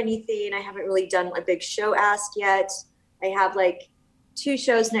night or anything. I haven't really done a big show ask yet. I have like 2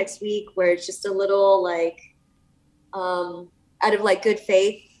 shows next week where it's just a little like, out of like good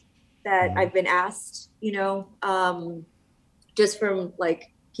faith that I've been asked, you know, just from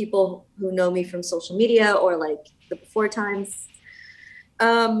like people who know me from social media or like the before times.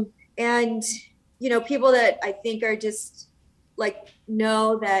 And, you know, people that I think are just like,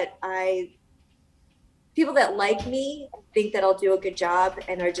 know that people that like me think that I'll do a good job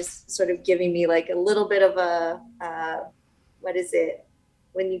and are just sort of giving me like a little bit of a what is it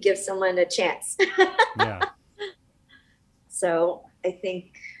when you give someone a chance? Yeah. So I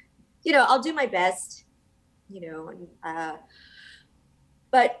think, you know, I'll do my best, you know,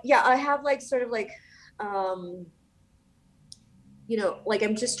 but yeah, I have like sort of like, you know, like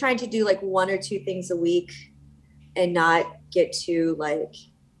I'm just trying to do like 1 or 2 things a week and not get too like,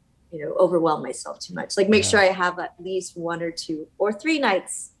 you know, overwhelm myself too much. Like make sure I have at least 1 or 2 or 3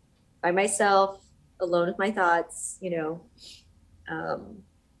 nights by myself, alone with my thoughts, you know.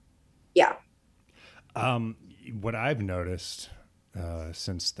 Yeah. What I've noticed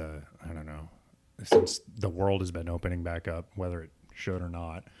since since the world has been opening back up, whether it should or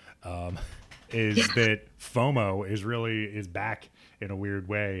not, is that FOMO is back in a weird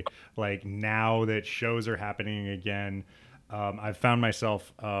way. Like now that shows are happening again, I've found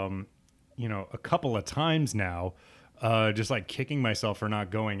myself, you know, a couple of times now, just like kicking myself for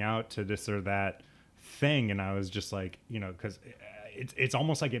not going out to this or that thing, and I was just like, you know, because it's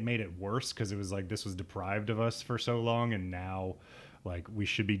almost like it made it worse because it was like this was deprived of us for so long, and now like we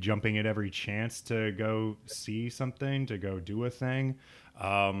should be jumping at every chance to go see something, to go do a thing.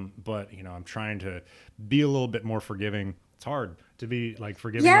 But you know, I'm trying to be a little bit more forgiving. It's hard to be like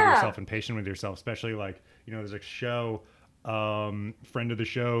forgiving of yourself and patient with yourself, especially like, you know, there's a show, friend of the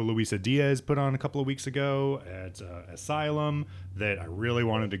show, Luisa Diaz, put on a couple of weeks ago at Asylum that I really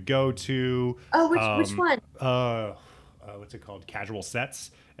wanted to go to. Oh, which one? What's it called? Casual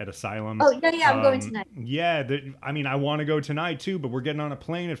Sets at Asylum. Oh, yeah, I'm going tonight. Yeah, I mean, I want to go tonight too, but we're getting on a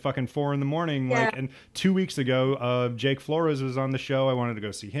plane at fucking 4 a.m. Yeah. Like, and 2 weeks ago, Jake Flores was on the show. I wanted to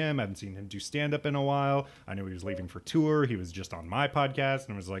go see him. I haven't seen him do stand up in a while. I knew he was leaving for tour. He was just on my podcast,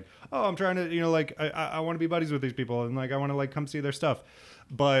 and I was like, oh, I'm trying to, you know, like I want to be buddies with these people, and like I want to like come see their stuff,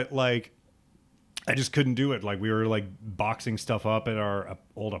 but like I just couldn't do it. Like we were like boxing stuff up at our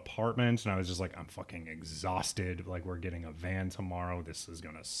old apartment, and I was just like, I'm fucking exhausted. Like we're getting a van tomorrow. This is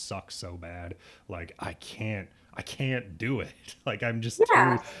gonna suck so bad. Like I can't do it. Like I'm just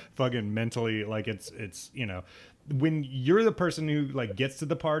too fucking mentally, like it's you know, when you're the person who like gets to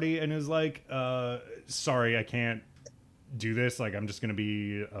the party and is like, sorry, I can't do this. Like I'm just gonna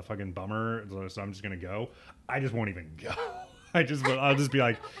be a fucking bummer, so I'm just gonna go. I just won't even go. I'll just be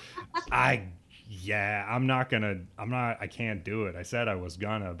like, I can't do it. I said I was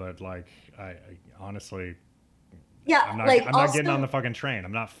gonna, but like, I honestly, I'm not getting on the fucking train.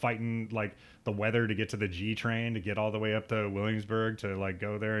 I'm not fighting like the weather to get to the G train, to get all the way up to Williamsburg, to like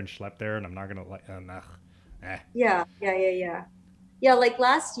go there and schlep there. And I'm not going to like, Yeah. Like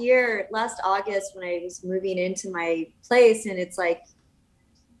last August when I was moving into my place, and it's like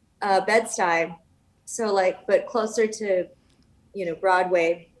Bed-Stuy. So like, but closer to, you know,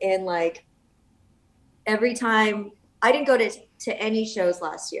 Broadway, and like, every time I didn't go to any shows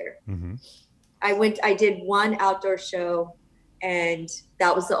last year. Mm-hmm. I did one outdoor show, and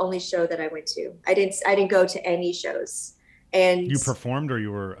that was the only show that I went to. I didn't go to any shows. And you performed, or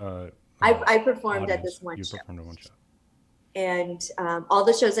you were I performed audience. At this one show. You performed at one show. And all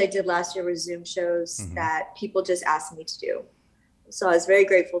the shows I did last year were Zoom shows that people just asked me to do. So I was very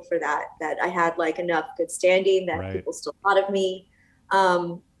grateful for that I had like enough good standing that people still thought of me.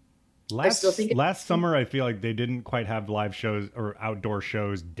 Last summer, I feel like they didn't quite have live shows or outdoor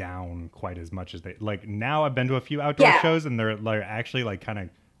shows down quite as much as they like. Now I've been to a few outdoor shows, and they're like actually like kind of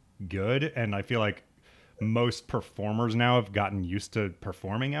good. And I feel like most performers now have gotten used to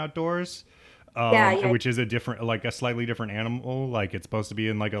performing outdoors, which is a slightly different animal. Like it's supposed to be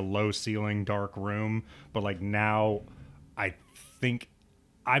in like a low ceiling, dark room, but like now, I think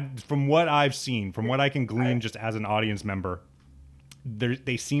from what I've seen, from what I can glean just as an audience member,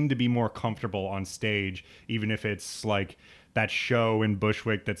 they seem to be more comfortable on stage, even if it's like that show in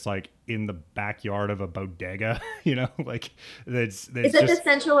Bushwick that's like in the backyard of a bodega, you know, like that's is it just the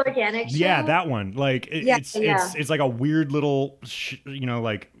Central Organic show? Yeah, that one. Like it's like a weird little you know,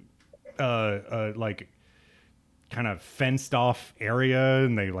 like like kind of fenced off area,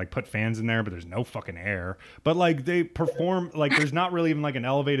 and they like put fans in there, but there's no fucking air. But like they perform like there's not really even like an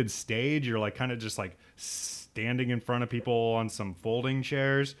elevated stage. You're like kind of just like standing in front of people on some folding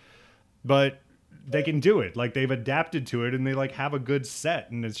chairs, but they can do it. Like they've adapted to it, and they like have a good set,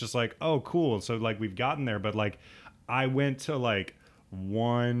 and it's just like, oh cool. So like we've gotten there. But like I went to like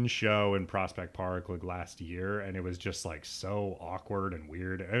one show in Prospect Park like last year, and it was just like so awkward and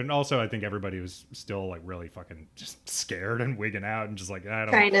weird. And also I think everybody was still like really fucking just scared and wigging out, and just like I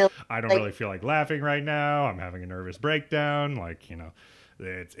don't really feel like laughing right now. I'm having a nervous breakdown. Like, you know,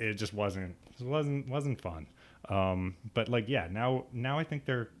 it just wasn't fun. But like, yeah, now I think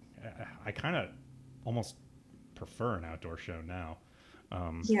I kind of almost prefer an outdoor show now.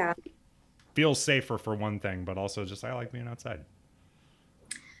 feels safer for one thing, but also just I like being outside.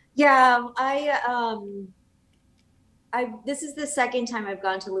 Yeah, I this is the second time I've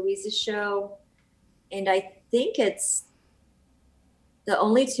gone to Louise's show, and I think it's the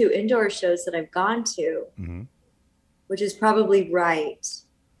only two indoor shows that I've gone to, which is probably right.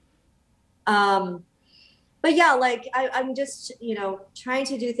 But yeah, like I'm just, trying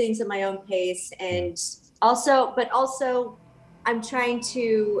to do things at my own pace, and also I'm trying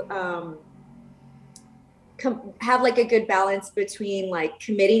to have like a good balance between like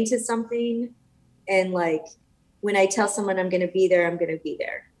committing to something and like when I tell someone I'm going to be there, I'm going to be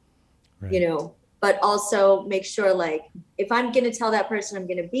there, Right. but also make sure like if I'm going to tell that person I'm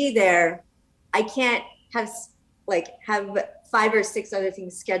going to be there, I can't have 5 or 6 other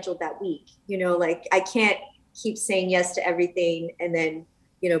things scheduled that week. Like I can't keep saying yes to everything and then,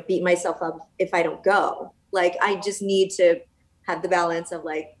 beat myself up if I don't go. Like I just need to have the balance of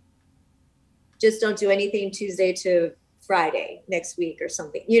like, just don't do anything Tuesday to Friday next week or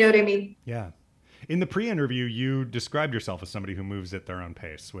something. You know what I mean? Yeah. In the pre-interview, you described yourself as somebody who moves at their own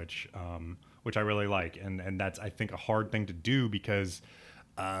pace, which I really like, and that's I think a hard thing to do because,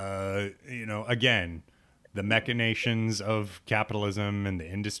 again, the machinations of capitalism and the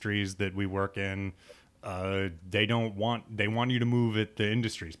industries that we work in, they want you to move at the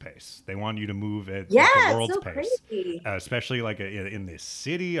industry's pace. They want you to move at the Yeah, it's world's so pace, crazy. especially like in this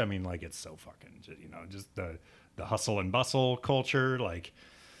city. I mean, like it's so fucking, just the hustle and bustle culture, like.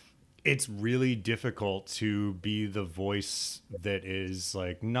 It's really difficult to be the voice that is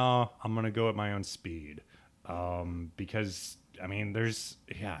like, nah, I'm gonna go at my own speed, because I mean,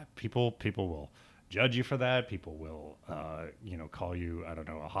 people will judge you for that. People will, call you, I don't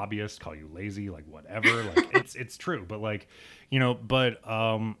know, a hobbyist, call you lazy, like whatever. Like it's true, but like,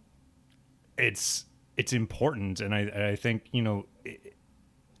 it's important, and I think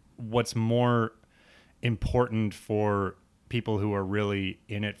what's more important for people who are really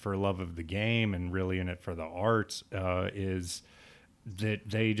in it for love of the game and really in it for the art is that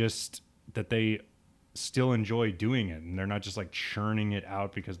they still enjoy doing it and they're not just like churning it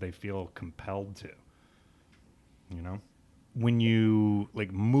out because they feel compelled to. When you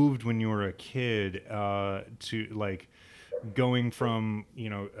like moved when you were a kid to like going from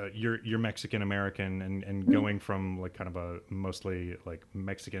you're Mexican American and going from like kind of a mostly like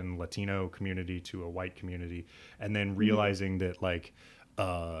Mexican Latino community to a white community, and then realizing that like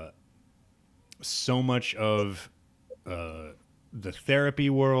so much of the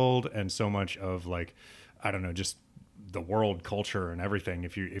therapy world and so much of like I don't know, just the world culture and everything,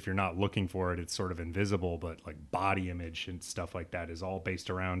 if you're not looking for it, it's sort of invisible, but like body image and stuff like that is all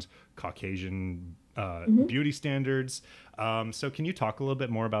based around Caucasian beauty standards. So can you talk a little bit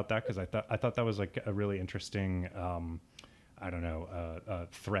more about that? Because I thought that was like a really interesting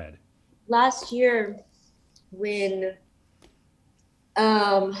thread. Last year when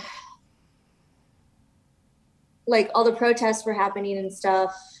like all the protests were happening and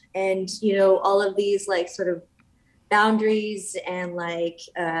stuff, and all of these like sort of boundaries and like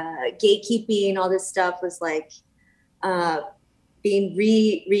gatekeeping, all this stuff was like being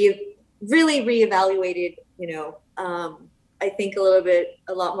really reevaluated, I think a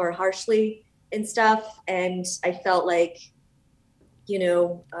lot more harshly and stuff. And I felt like,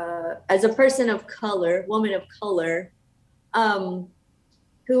 as a person of color, woman of color,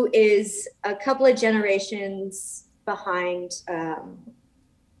 who is a couple of generations behind,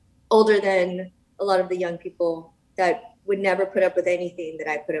 older than a lot of the young people that would never put up with anything that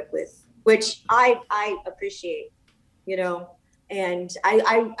I put up with, which I appreciate, and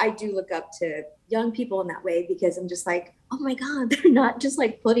I do look up to young people in that way because I'm just like, oh my God, they're not just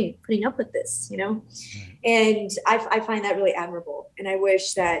like putting up with this, and I find that really admirable. And I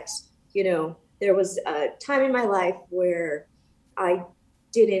wish that, there was a time in my life where I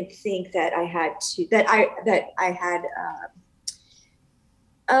didn't think that I had to,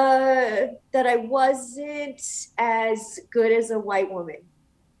 that I wasn't as good as a white woman,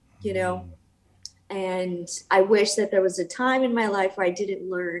 and I wish that there was a time in my life where I didn't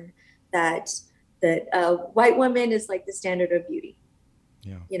learn that white woman is like the standard of beauty,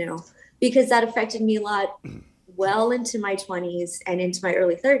 because that affected me a lot well into my 20s and into my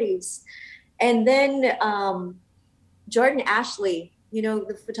early 30s. And then Jordan Ashley,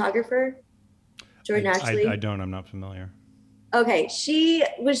 the photographer, Jordan Ashley. I'm not familiar. Okay, she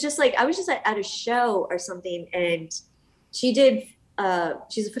was just like, I was just at a show or something, and she's a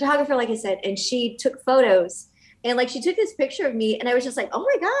photographer, like I said, and she took photos, and like she took this picture of me, and I was just like, oh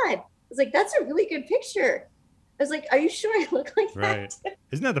my God. I was like, that's a really good picture. I was like, are you sure I look like that? Right.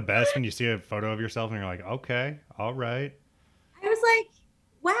 Isn't that the best when you see a photo of yourself and you're like, okay, all right. I was like,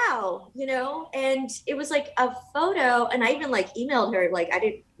 wow, know, and it was like a photo, and I even like emailed her, like I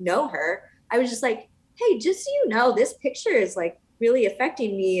didn't know her. I was just like, hey, just so you know, this picture is like really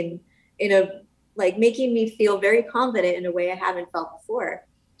affecting me and in a like making me feel very confident in a way I haven't felt before.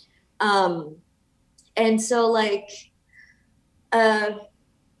 And so like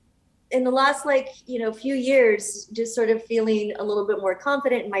in the last like few years, just sort of feeling a little bit more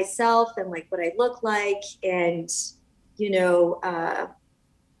confident in myself and like what I look like, and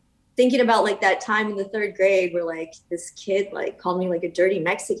thinking about like that time in the third grade where like this kid like called me like a dirty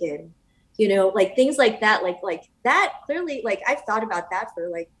Mexican, like things like that, like that clearly, like I've thought about that for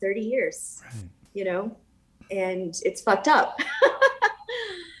like 30 years, right. And it's fucked up.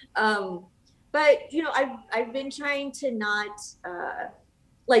 But I've been trying to not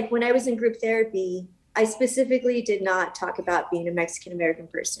like when I was in group therapy, I specifically did not talk about being a Mexican American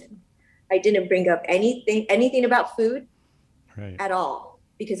person. I didn't bring up anything about food right. at all,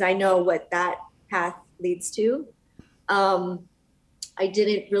 because I know what that path leads to. I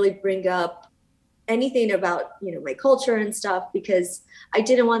didn't really bring up anything about, my culture and stuff, because I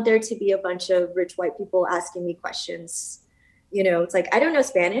didn't want there to be a bunch of rich white people asking me questions. It's like, I don't know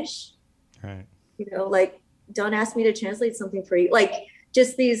Spanish. Right. Like, don't ask me to translate something for you. Like,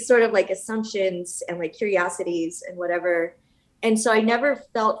 just these sort of like assumptions and like curiosities and whatever. And so I never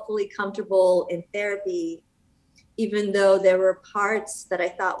felt fully comfortable in therapy, even though there were parts that I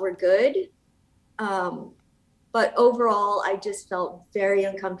thought were good. But overall, I just felt very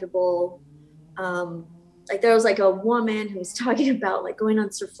uncomfortable. Like there was like a woman who was talking about like going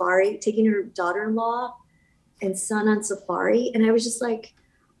on safari, taking her daughter-in-law and son on safari. And I was just like,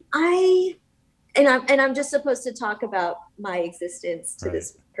 I'm just supposed to talk about my existence to right.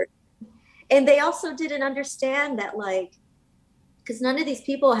 this person. And they also didn't understand that, like, because none of these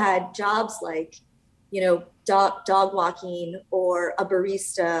people had jobs like, dog walking or a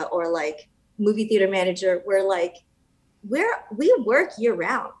barista or like movie theater manager, where like we work year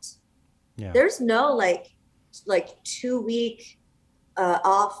round. Yeah. There's no like 2 week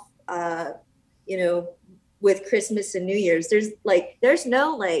off, with Christmas and New Year's. There's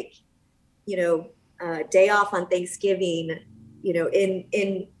no like, day off on Thanksgiving,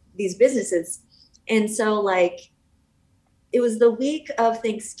 in these businesses. And so like, it was the week of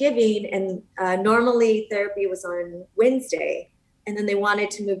Thanksgiving, and normally therapy was on Wednesday, and then they wanted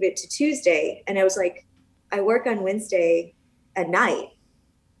to move it to Tuesday. And I was like, I work on Wednesday at night,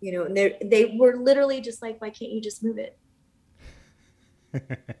 and they were literally just like, why can't you just move it?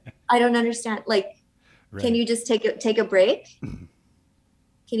 I don't understand. Like, right. Can you just take a break? Can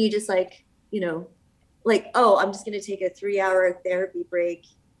you just like, like, oh, I'm just going to take a 3-hour therapy break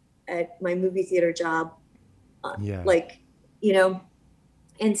at my movie theater job. Yeah. Like,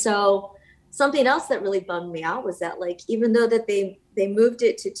 and so something else that really bummed me out was that like, even though that they moved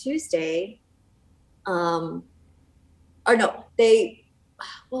it to Tuesday, what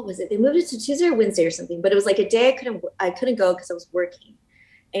was it? They moved it to Tuesday or Wednesday or something, but it was like a day I couldn't go because I was working,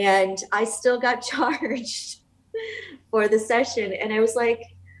 and I still got charged for the session. And I was like,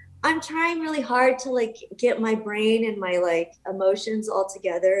 I'm trying really hard to like get my brain and my like emotions all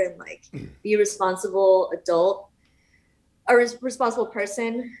together and like be a responsible adult, a responsible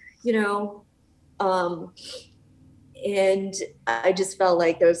person, and I just felt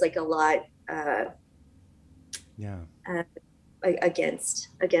like there was like a lot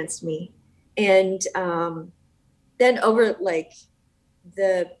against me. And then over like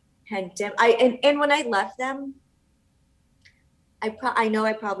the pandemic, and when I left them, I know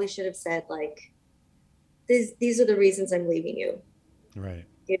I probably should have said like, these are the reasons I'm leaving you. Right.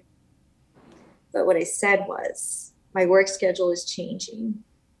 But what I said was, my work schedule is changing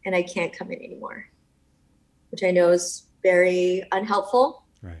and I can't come in anymore, which I know is very unhelpful.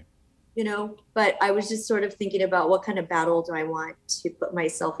 Right. But I was just sort of thinking about, what kind of battle do I want to put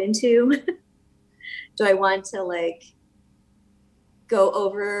myself into? Do I want to like go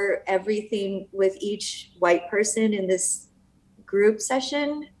over everything with each white person in this group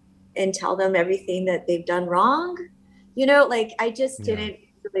session and tell them everything that they've done wrong? Like I just didn't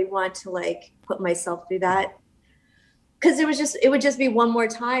really want to like put myself through that, because it would just be one more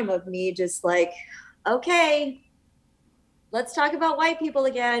time of me just like, okay, let's talk about white people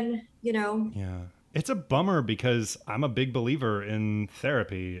again, Yeah. It's a bummer because I'm a big believer in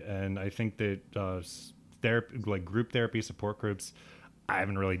therapy, and I think that therapy, like group therapy, support groups, I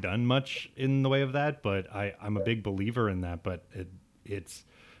haven't really done much in the way of that, but I'm a big believer in that. But it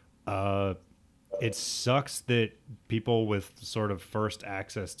sucks that people with sort of first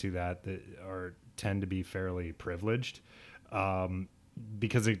access to that tend to be fairly privileged,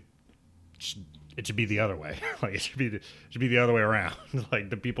 because it it should be the other way. Like it should be the other way around. Like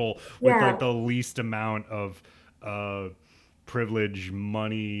the people with like the least amount of privilege,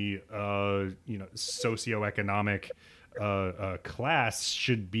 money, socioeconomic class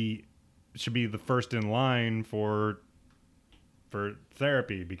should be the first in line for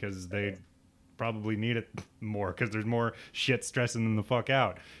therapy, because they probably need it more, because there's more shit stressing them the fuck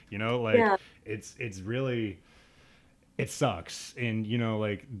out. It's really, it sucks. And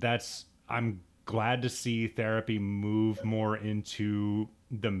I'm glad to see therapy move more into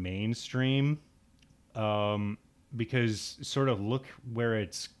the mainstream, because sort of look where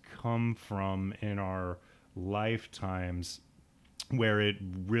it's come from in our lifetimes, where it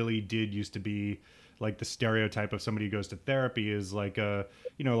really did used to be like the stereotype of somebody who goes to therapy is like a,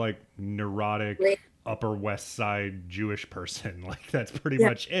 like neurotic Upper West Side Jewish person. Like that's pretty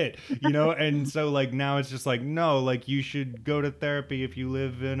much it, and so like now it's just like, no, like you should go to therapy if you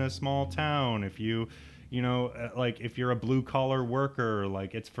live in a small town, if you like if you're a blue collar worker,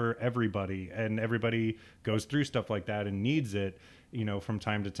 like it's for everybody, and everybody goes through stuff like that and needs it, from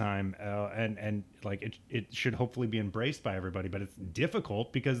time to time, and like it should hopefully be embraced by everybody. But it's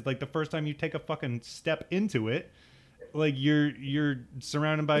difficult because like the first time you take a fucking step into it, like you're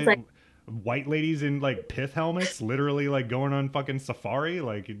surrounded by white ladies in like pith helmets, literally like going on fucking safari.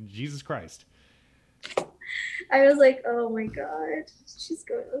 Like Jesus Christ. I was like, oh my God, she's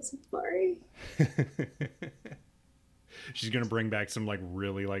going on safari. She's gonna bring back some like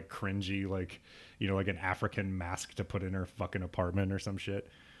really like cringy, like like an African mask to put in her fucking apartment or some shit.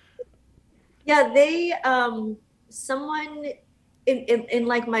 Yeah, they someone in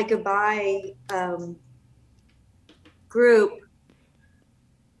like my goodbye group,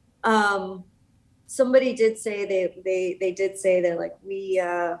 somebody did say they did say that like we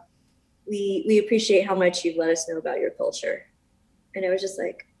appreciate how much you've let us know about your culture. And I was just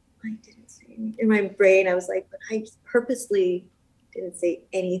like, I didn't say anything. In my brain I was like, but I purposely didn't say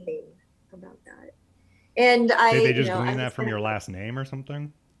anything about that. And did they just glean that from your last name or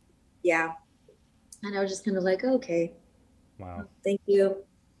something? Yeah. And I was just kind of like, okay, wow, thank you,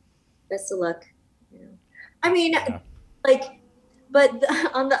 best of luck. I mean, like, but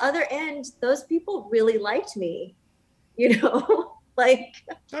on the other end, those people really liked me, like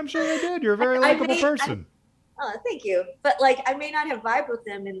I'm sure they did. You're a very likable person. Oh, thank you. But like, I may not have vibed with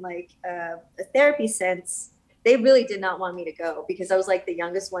them in like a therapy sense. They really did not want me to go because I was like the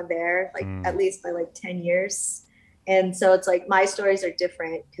youngest one there, like at least by like 10 years. And so it's like my stories are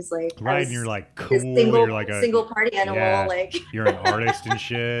different because like right, and you're like cool. You're like a single party animal. Like you're an artist and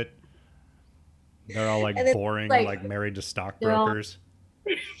shit. They're all like boring, like married to stockbrokers.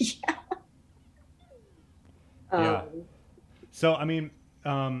 Yeah. So I mean,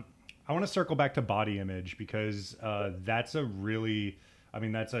 I want to circle back to body image because that's a really,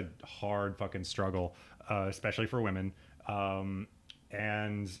 that's a hard fucking struggle, especially for women.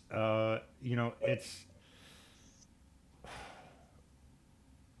 It's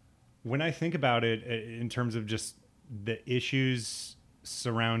when I think about it in terms of just the issues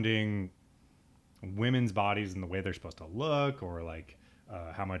surrounding women's bodies and the way they're supposed to look, or like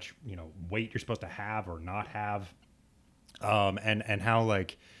how much weight you're supposed to have or not have, and how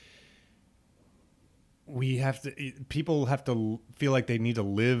like people have to feel like they need to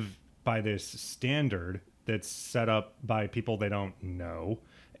live by this standard that's set up by people they don't know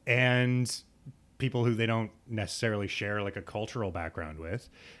and people who they don't necessarily share like a cultural background with.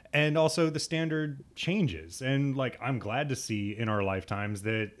 And also the standard changes. And like, I'm glad to see in our lifetimes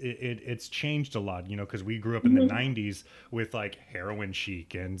that it's changed a lot, because we grew up in the 90s with like Heroin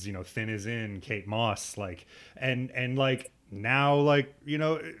Chic and, Thin As In, Kate Moss, like, and like now, like,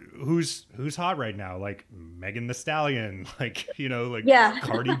 who's hot right now? Like Megan Thee Stallion, like,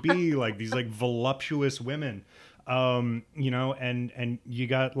 Cardi B, like these like voluptuous women, and you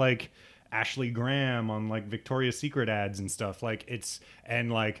got like Ashley Graham on like Victoria's Secret ads and stuff. Like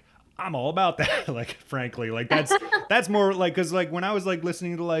and like I'm all about that. Like frankly, like that's more like, because like when I was like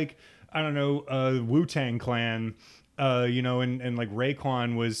listening to like, I don't know, Wu-Tang Clan, and like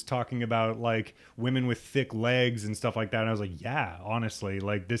Raekwon was talking about like women with thick legs and stuff like that, and I was like, yeah, honestly,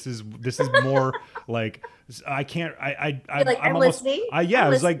 like this is more like I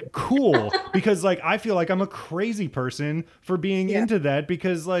was like cool, because like I feel like I'm a crazy person for being into that,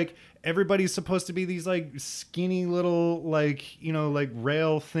 because like everybody's supposed to be these like skinny little like like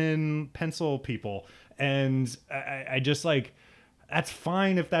rail thin pencil people, and I just like, that's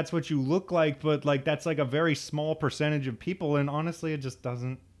fine if that's what you look like, but like that's like a very small percentage of people, and honestly it just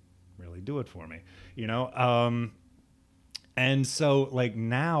doesn't really do it for me, and so like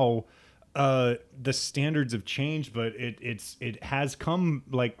now the standards have changed, but it has come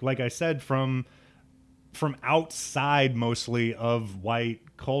like I said from from outside mostly of white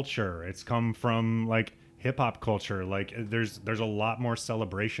culture. It's come from like hip hop culture. Like there's a lot more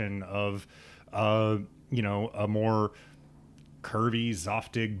celebration of you know, a more curvy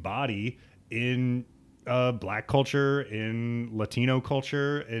Zoftig body in black culture, in Latino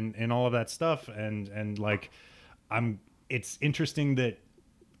culture, and all of that stuff. And like it's interesting that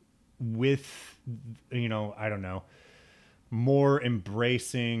with, you know, I don't know, more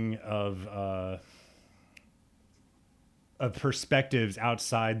embracing of perspectives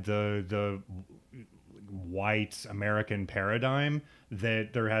outside the white American paradigm,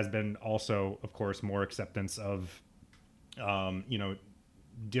 that there has been also, of course, more acceptance of, you know,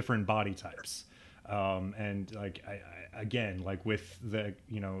 different body types. And like, I again, like with the,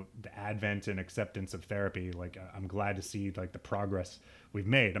 you know, the advent and acceptance of therapy, like I'm glad to see like the progress we've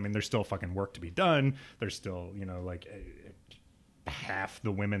made. I mean, there's still fucking work to be done. There's still, you know, like half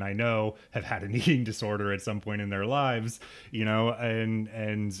the women I know have had an eating disorder at some point in their lives, you know,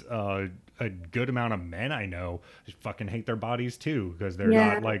 and a good amount of men I know fucking hate their bodies too, because they're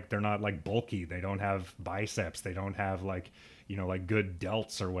not like bulky. They don't have biceps. They don't have like, you know, like good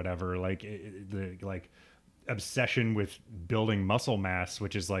delts or whatever. Like the like obsession with building muscle mass,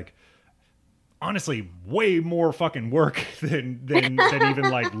 which is like honestly way more fucking work than even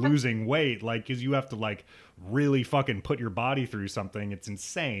like losing weight, like because you have to like really fucking put your body through something. It's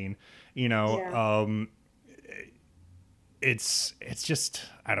insane, you know. It's just,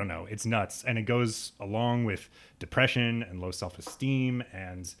 I don't know, it's nuts. And it goes along with depression and low self-esteem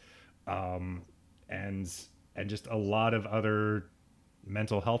and just a lot of other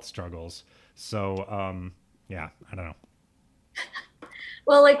mental health struggles. So yeah, I don't know.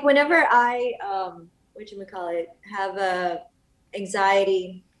 Well, like whenever I whatchamacallit, have a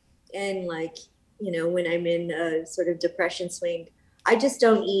anxiety, and like, you know, when I'm in a sort of depression swing, I just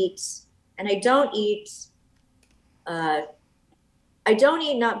don't eat. And I don't eat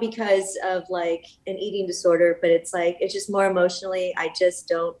not because of like an eating disorder, but it's like it's just more emotionally. I just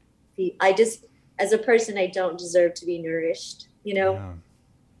don't feel, I just, as a person, I don't deserve to be nourished, you know? Yeah.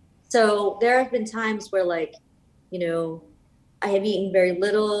 So there have been times where like, you know, I have eaten very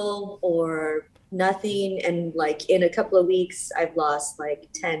little or nothing, and like in a couple of weeks I've lost like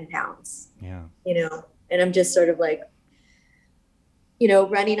 10 pounds. Yeah. You know, and I'm just sort of like, you know,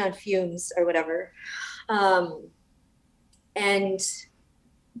 running on fumes or whatever. And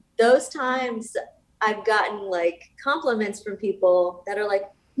those times I've gotten like compliments from people that are like,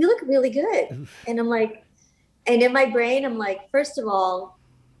 you look really good. Oof. And I'm like, and in my brain, I'm like, first of all,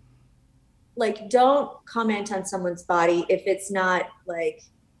 like, don't comment on someone's body if it's not like,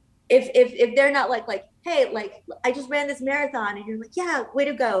 if they're not like, hey, like I just ran this marathon, and you're like, yeah, way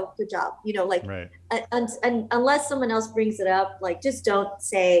to go, good job, you know, like, right. Unless someone else brings it up, like just don't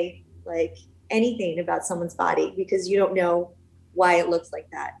say like anything about someone's body, because you don't know why it looks like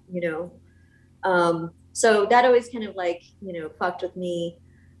that, you know. So that always kind of like, you know, fucked with me,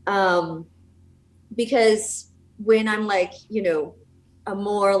 because when I'm like, you know, a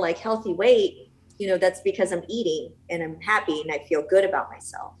more like healthy weight, you know, that's because I'm eating and I'm happy and I feel good about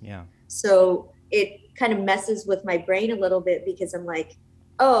myself. Yeah. So it kind of messes with my brain a little bit, because I'm like,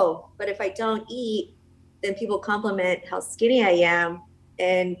 oh, but if I don't eat, then people compliment how skinny I am.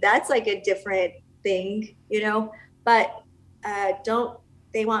 And that's like a different thing, you know, but don't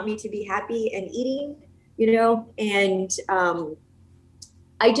they want me to be happy and eating, you know? And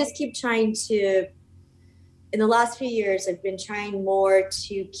I just keep trying to, in the last few years, I've been trying more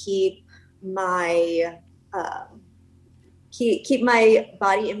to keep my keep my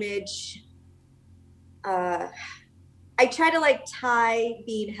body image. I try to like tie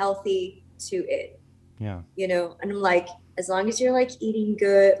being healthy to it. Yeah. You know, and I'm like, as long as you're like eating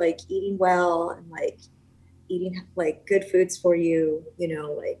good, like eating well, and like eating like good foods for you, you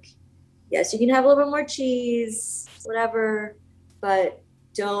know, like, yes, you can have a little bit more cheese, whatever, but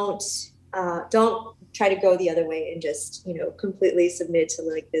don't try to go the other way and just, you know, completely submit to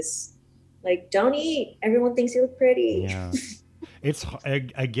like this, like, don't eat, everyone thinks you look pretty. Yeah. It's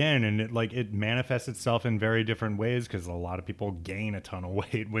again, and it manifests itself in very different ways, because a lot of people gain a ton of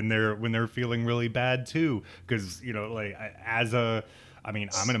weight when they're feeling really bad too, because, you know, like I'm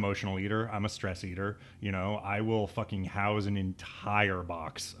an emotional eater, I'm a stress eater, you know, I will fucking house an entire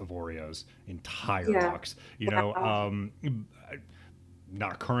box of Oreos, box, you know.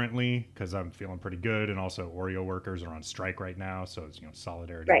 Not currently, because I'm feeling pretty good, and also Oreo workers are on strike right now, so it's, you know,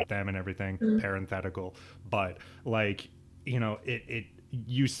 solidarity with them and everything. Mm-hmm. Parenthetical, but like, you know, it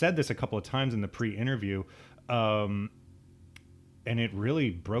you said this a couple of times in the pre-interview, and it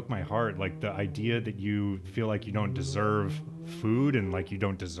really broke my heart, like the idea that you feel like you don't deserve food and like you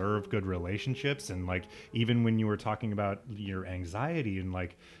don't deserve good relationships. And like even when you were talking about your anxiety and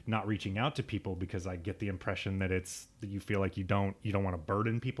like not reaching out to people, because I get the impression that it's that you feel like you don't want to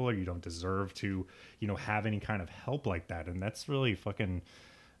burden people, or you don't deserve to, you know, have any kind of help like that. And that's really fucking,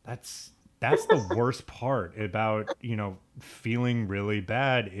 that's the worst part about, you know, feeling really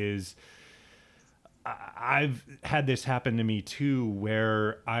bad is I've had this happen to me too,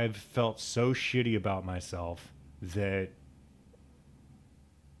 where I've felt so shitty about myself that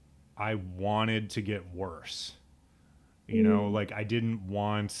I wanted to get worse. You know, like I didn't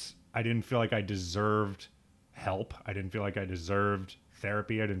feel like I deserved help. I didn't feel like I deserved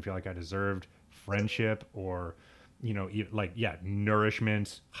therapy. I didn't feel like I deserved friendship or, you know, like, yeah,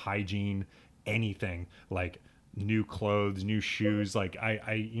 nourishment, hygiene, anything like new clothes, new shoes. Like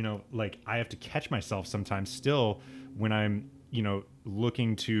you know, like I have to catch myself sometimes still when I'm, you know,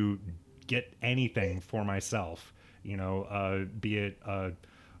 looking to get anything for myself, you know, be it a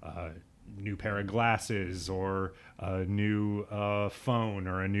new pair of glasses or a new phone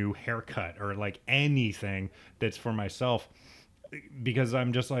or a new haircut or like anything that's for myself, because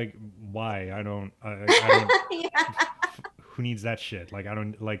I'm just like, why? I don't Yeah. who needs that shit? Like I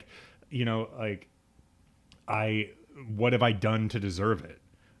don't like, you know, like I what have I done to deserve it?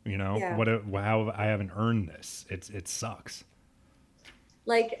 You know, Yeah. how I haven't earned this. It sucks.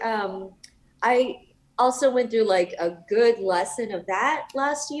 Like, I also went through like a good lesson of that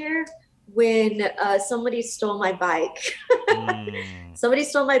last year when somebody stole my bike. Mm. Somebody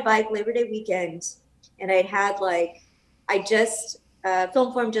stole my bike Labor Day weekend, and I'd had like, I just,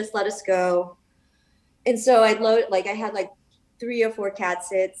 Film Form just let us go. And so I'd load, like, I had like 3 or 4 pet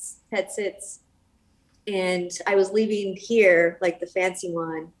sits, and I was leaving here, like the fancy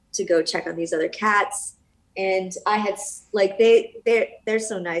one, to go check on these other cats. And I had like they're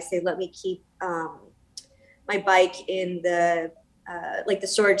so nice. They let me keep my bike in the like the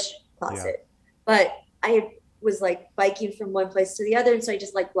storage closet, but I was like biking from one place to the other, and so I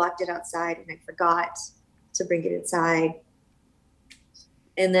just like blocked it outside, and I forgot to bring it inside.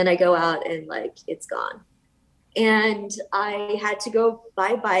 And then I go out and like it's gone, and I had to go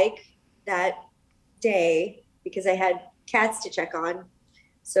buy a bike that day because I had cats to check on,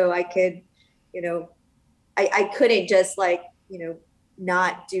 so I could, you know, I couldn't just like, you know,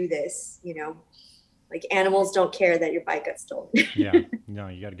 not do this, you know, like animals don't care that your bike got stolen. Yeah, no,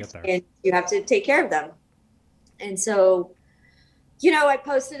 you got to get there. And you have to take care of them. And so, you know, I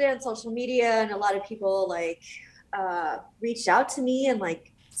posted it on social media, and a lot of people like reached out to me and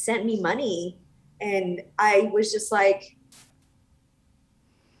like sent me money. And I was just like,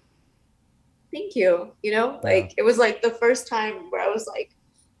 thank you, you know, like it was like the first time where I was like,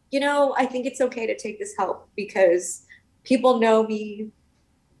 you know, I think it's okay to take this help because people know me.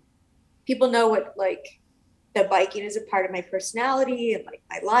 People know what, like, the biking is a part of my personality and like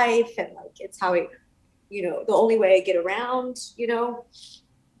my life, and like it's how I, you know, the only way I get around, you know.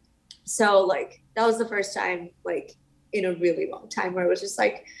 So like that was the first time, like in a really long time, where I was just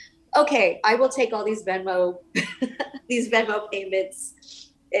like, okay, I will take all these Venmo, these Venmo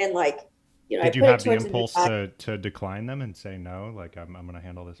payments, and like, you know, did I you put have it the towards impulse to decline them and say no? Like I'm going to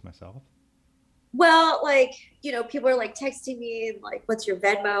handle this myself. Well, like, you know, people are like texting me and like, what's your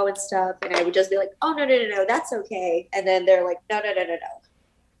Venmo and stuff, and I would just be like, oh no, that's okay. And then they're like, no,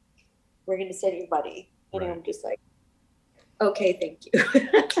 we're gonna send you money, and Right. I'm just like, okay, thank you.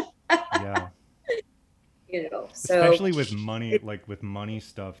 Yeah. You know, so Especially with money, like with money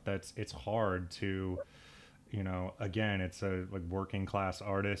stuff, it's hard to, you know, again, it's a like working class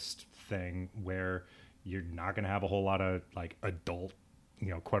artist thing where you're not going to have a whole lot of like adult,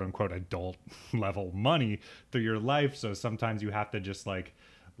 you know, quote unquote adult level money through your life. So sometimes you have to just like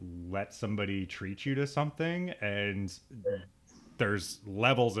let somebody treat you to something, and there's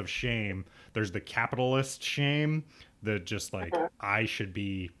levels of shame. There's the capitalist shame that just like I should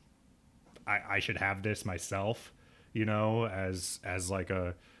have this myself, you know, as like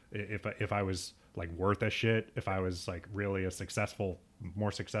a if I was like worth a shit, if I was like really a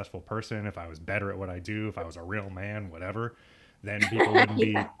more successful person, if I was better at what I do, if I was a real man, whatever, then people wouldn't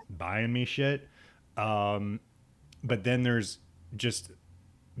be buying me shit. But then there's just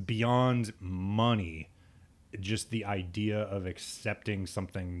beyond money, just the idea of accepting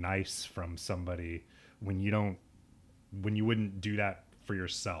something nice from somebody when you wouldn't do that for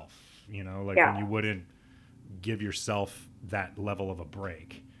yourself, you know, like when you wouldn't give yourself that level of a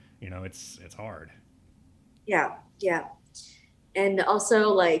break, you know, it's hard. yeah. And also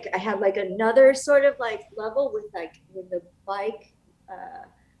like I had like another sort of like level with like with the bike,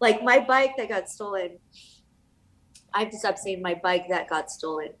 like my bike that got stolen. I have to stop saying my bike that got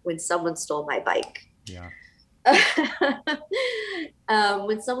stolen when someone stole my bike. Yeah.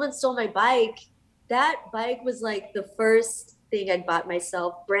 When someone stole my bike, that bike was like the first thing I'd bought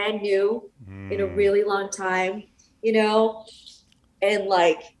myself, brand new in a really long time, you know, and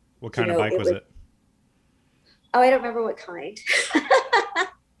like, what kind of bike was it? Oh, I don't remember what kind.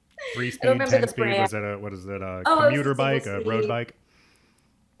 3-speed, 10-speed? Was it what is it? A commuter bike, a road bike?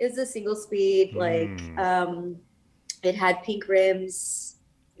 It was a single speed, like, it had pink rims.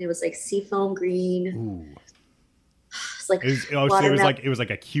 It was like seafoam green. Ooh. It's like it was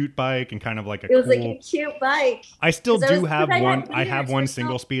like a cute bike and kind of like it was like a cute bike. I still do have one. I have one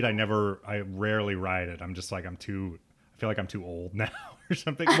single speed. I rarely ride it. I'm just like, I feel like I'm too old now or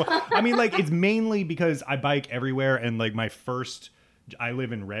something. Well, I mean, like, it's mainly because I bike everywhere, and like I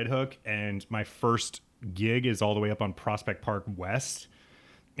live in Red Hook, and my first gig is all the way up on Prospect Park West.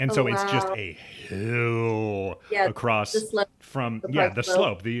 And so it's just a hill across the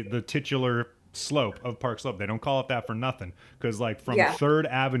slope, the titular slope of Park Slope. They don't call it that for nothing, because like from 3rd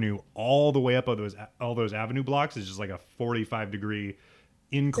Avenue all the way up all those avenue blocks is just like a 45-degree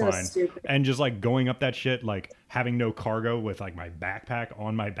incline. So and just like going up that shit, like having no cargo with like my backpack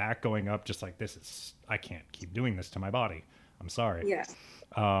on my back going up, just like, I can't keep doing this to my body. I'm sorry. Yeah.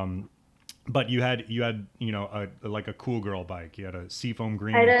 But you had like a cool girl bike. You had a seafoam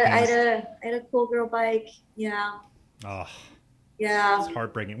green. I had a cool girl bike. Yeah. Oh. Yeah. It's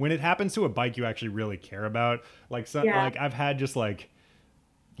heartbreaking when it happens to a bike you actually really care about. Like like I've had just like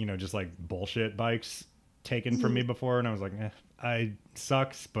bullshit bikes taken from me before, and I was like, I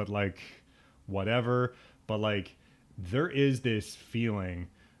sucks, but like whatever. But like there is this feeling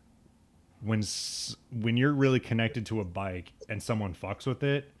when you're really connected to a bike and someone fucks with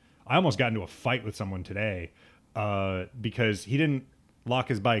it. I almost got into a fight with someone today because he didn't lock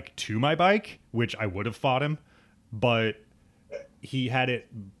his bike to my bike, which I would have fought him, but he had it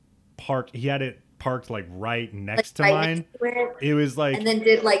parked. He had it parked like right next to mine. It was like, and then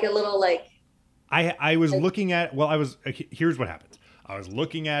did like a little like. I was looking at. Well, here's what happened. I was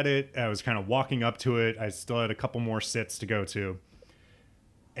looking at it. I was kind of walking up to it. I still had a couple more sits to go to,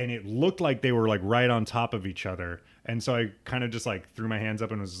 and it looked like they were like right on top of each other. And so I kind of just like threw my hands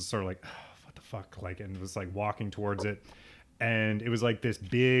up and was just sort of like, oh, what the fuck? Like, and was like walking towards it. And it was like this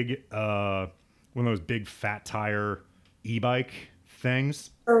big, one of those big fat tire e-bike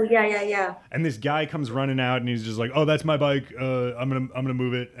things. Oh yeah. And this guy comes running out and he's just like, oh, that's my bike. I'm going to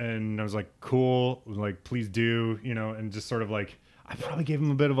move it. And I was like, cool. I was like, please do, and just sort of like, I probably gave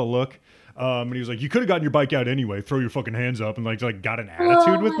him a bit of a look. And he was like, you could have gotten your bike out anyway. Throw your fucking hands up, and like got an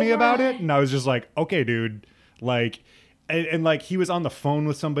attitude with me about it. And I was just like, okay, dude. Like, and like he was on the phone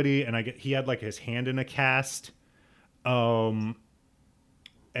with somebody, and he had like his hand in a cast, and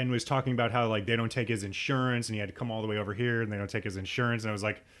was talking about how like they don't take his insurance, and he had to come all the way over here, and they don't take his insurance. And I was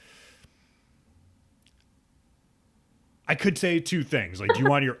like, I could say two things. Like, do you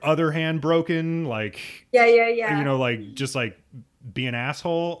want your other hand broken? Like, yeah. Like just like be an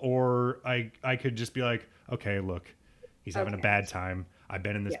asshole, or I could just be like, okay, look, he's having a bad time. I've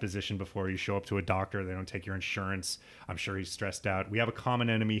been in this position before. You show up to a doctor, they don't take your insurance. I'm sure he's stressed out. We have a common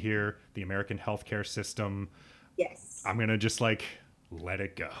enemy here, the American healthcare system. Yes. I'm going to just like let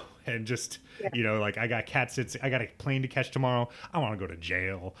it go. And just, like I got cat sits. I got a plane to catch tomorrow. I want to go to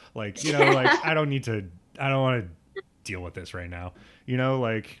jail. Like, like I don't want to deal with this right now.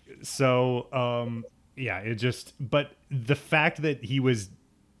 But the fact that he was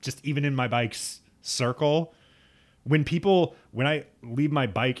just even in my bike's circle, when I leave my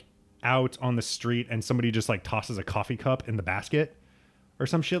bike out on the street and somebody just like tosses a coffee cup in the basket or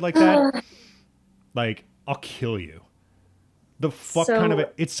some shit like that, like I'll kill you. The fuck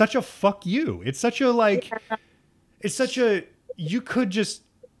it's such a fuck you. It's such a you could just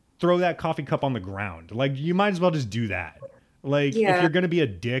throw that coffee cup on the ground. Like you might as well just do that. Like if you're going to be a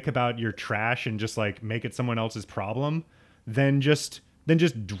dick about your trash and just like make it someone else's problem, then just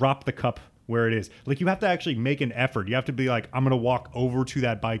drop the cup where it is. Like you have to actually make an effort. You have to be like, I'm going to walk over to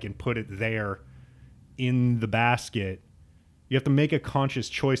that bike and put it there in the basket. You have to make a conscious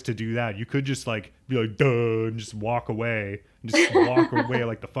choice to do that. You could just like be like, duh, and just walk away. And just walk away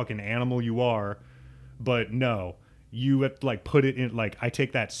like the fucking animal you are. But no, you have to like put it in. Like I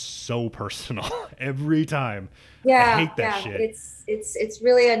take that so personal every time. Yeah, I hate that shit. It's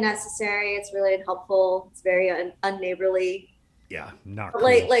really unnecessary. It's really unhelpful. It's very unneighborly. Yeah, not cool.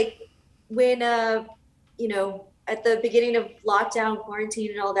 Like when at the beginning of lockdown,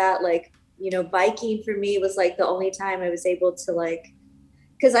 quarantine, and all that, like biking for me was like the only time I was able to like,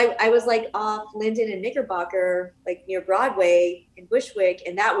 because I was like off Linden and Knickerbocker, like near Broadway in Bushwick,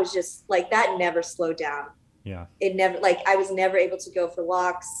 and that was just like that never slowed down. Yeah. It never, like, I was never able to go for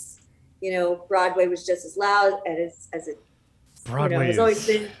walks. You know, Broadway was just as loud as it, Broadway has always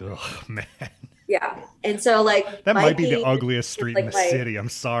been. Oh man. Yeah. And so like That might be the biking ugliest is, street like, in the my- city. I'm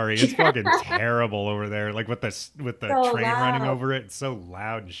sorry. It's fucking terrible over there. Like with the So train running loud. over it. It's so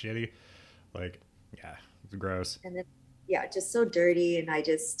loud and shitty. Like, yeah, it's gross. And then, yeah, just so dirty. And I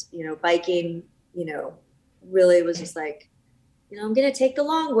just, biking, really was just like, I'm going to take the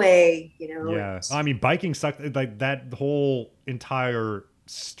long way, Yeah. and- I mean, biking sucks. Like that whole entire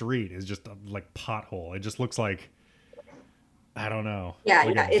street is just a, like pothole. It just looks like, I don't know. Yeah,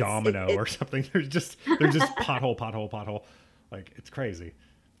 like yeah, a it's- domino it- or something. They're just pothole. Like it's crazy.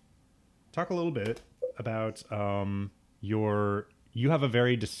 Talk a little bit about you have a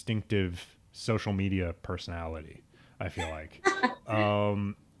very distinctive social media personality, I feel like.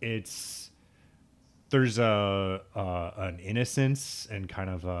 There's an innocence and kind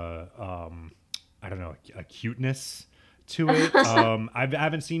of I don't know, a cuteness to it. I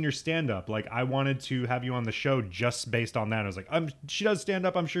haven't seen your stand up. Like I wanted to have you on the show just based on that. I was like, she does stand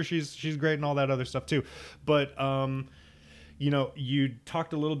up. I'm sure she's great and all that other stuff too. But you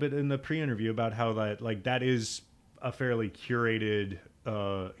talked a little bit in the pre-interview about how that is a fairly curated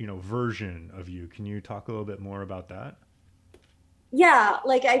version of you. Can you talk a little bit more about that? Yeah,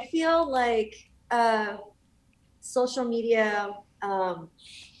 like I feel like social media,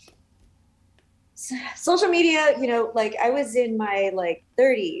 like I was in my like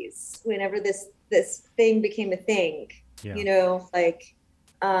 30s whenever this thing became a thing. Yeah.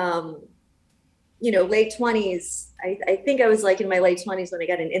 Late 20s. I think I was like in my late 20s when I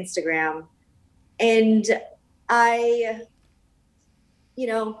got an Instagram, and I,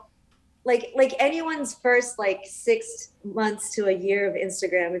 like anyone's first like 6 months to a year of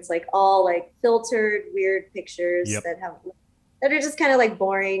Instagram, it's like all like filtered weird pictures Yep. that are just kind of like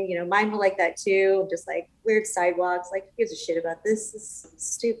boring. Mine were like that too, just like weird sidewalks. Like who gives a shit about this? This is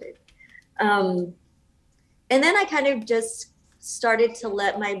stupid. And then I kind of just started to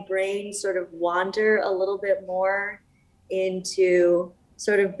let my brain sort of wander a little bit more into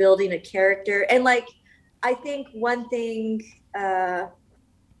sort of building a character. And like, I think one thing,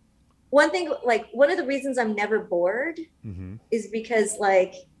 like one of the reasons I'm never bored Mm-hmm. is because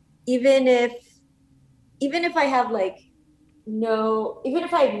like, even if I have like even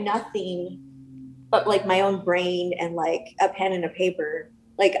if I have nothing but like my own brain and like a pen and a paper,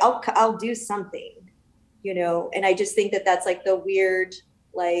 like I'll do something, and I just think that that's like the weird,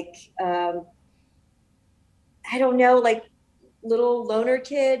 like, I don't know, like little loner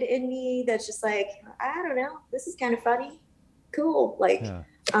kid in me that's just like, I don't know, this is kind of funny, cool, like, Yeah.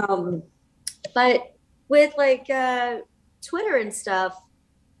 but with like Twitter and stuff,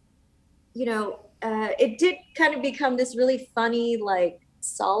 it did kind of become this really funny like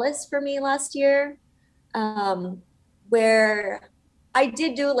solace for me last year, where I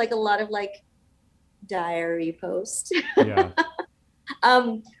did do like a lot of like diary posts. Yeah.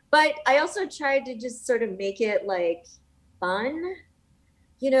 But I also tried to just sort of make it like fun,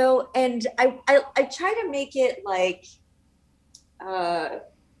 and I try to make it like,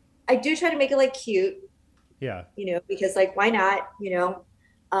 I do try to make it like cute, Yeah. because like, why not,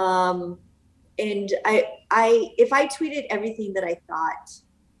 and if I tweeted everything that I thought,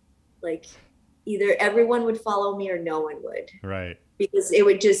 like either everyone would follow me or no one would, Right. because it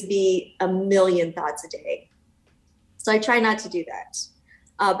would just be a million thoughts a day. So I try not to do that.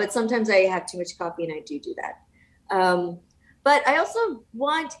 But sometimes I have too much coffee and I do that. But I also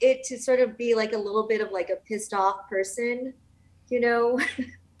want it to sort of be like a little bit of like a pissed off person,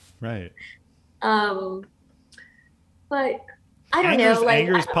 Right. But I don't know. Like,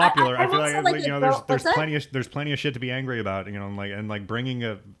 Anger is popular. I feel want like, some, like, there's plenty of shit to be angry about, and bringing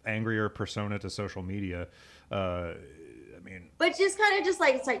a angrier persona to social media. I mean, but just kind of just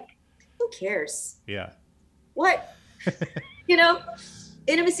like, it's like, who cares? yeah. What?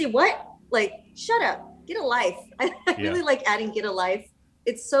 Intimacy, what? Like, shut up, get a life. I really like adding get a life.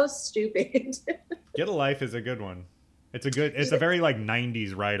 It's so stupid. Get a life is a good one. It's a very like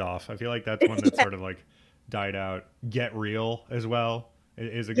 90s write-off. I feel like that's one that sort of like died out. Get real as well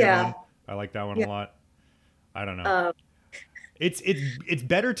is a good one. I like that one a lot. I don't know. It's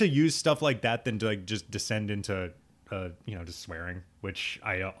better to use stuff like that than to like just descend into just swearing, which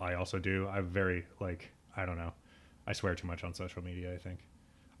I also do. I'm very like, I don't know. I swear too much on social media, I think.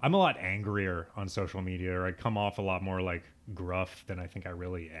 I'm a lot angrier on social media, or I come off a lot more like gruff than I think I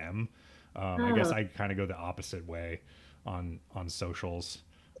really am. I guess I kind of go the opposite way on socials.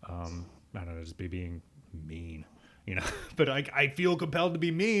 I don't know, just being mean, but I feel compelled to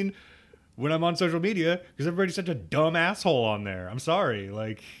be mean when I'm on social media because everybody's such a dumb asshole on there. I'm sorry.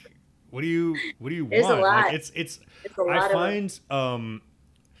 Like, what do you There's a want? Like lot. it's It's a I lot of find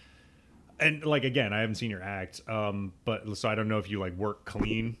and like again, I haven't seen your act, but so I don't know if you like work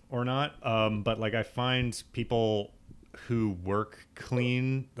clean or not. But like I find people who work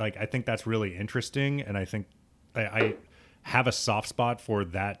clean, like I think that's really interesting, and I think I have a soft spot for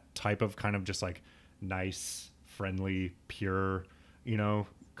that type of kind of just like nice, friendly, pure,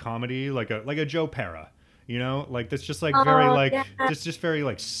 comedy, like a Joe Pera. Like that's just like very oh like yeah, just very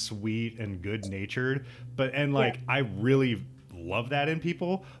like sweet and good natured, but and yeah, like I really love that in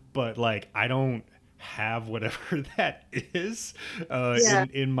people, but like I don't have whatever that is yeah.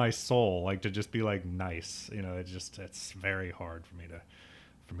 in my soul, like to just be like nice. It's very hard for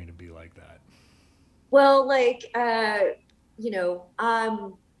me to be like that. Well, like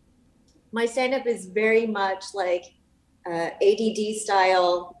my stand up is very much like ADD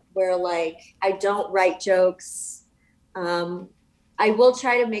style, where like I don't write jokes. Um, I will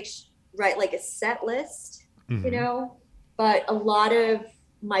try to write like a set list, you Hmm. know, but a lot of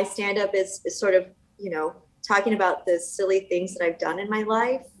my stand up is sort of, talking about the silly things that I've done in my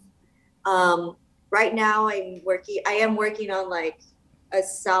life. Right now I am working on like a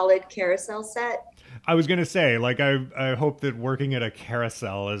solid carousel set. I was gonna say, like, I hope that working at a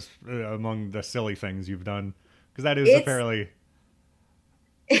carousel is among the silly things you've done, because that is a It's fairly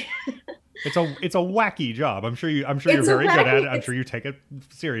it's a wacky job. I'm sure you're it's a very good at wacky it. I'm it's sure you take it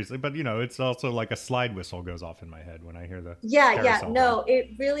seriously, but it's also like a slide whistle goes off in my head when I hear the yeah, carousel thing. no,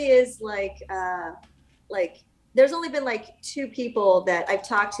 it really is like there's only been like two people that I've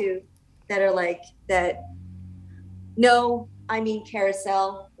talked to that are like that. No, I mean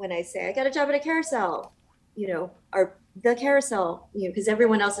carousel. When I say I got a job at a carousel, or the carousel, because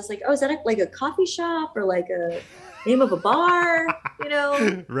everyone else is like, oh, is that like a coffee shop or like a name of a bar,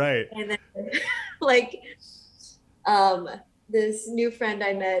 Right. and then like um this new friend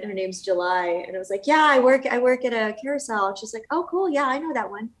I met, her name's July, and I was like, yeah, I work at a carousel. And she's like, oh, cool, yeah, I know that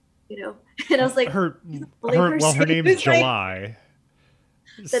one, and I was like, Her you're the only her person name's who's like, July.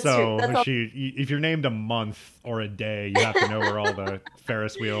 that's true. So That's all. if you're named a month or a day, you have to know where all the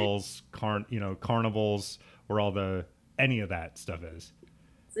Ferris wheels, carnivals, where all the any of that stuff is.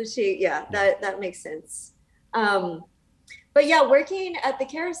 So yeah, Yeah. that makes sense. Um, but yeah, working at the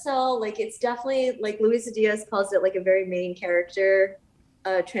carousel, like it's definitely like Luisa Diaz calls it like a very main character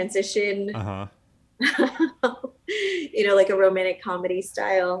transition, Uh-huh. like a romantic comedy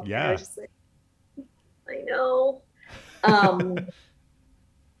style. And I was Yeah. just like, I know. Um,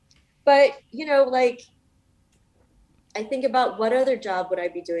 but like I think about what other job would I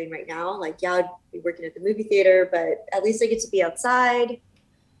be doing right now? Like, yeah, I'd be working at the movie theater, but at least I get to be outside,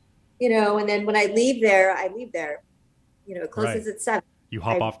 and then when I leave there, I leave there. It Right. closes at 7. You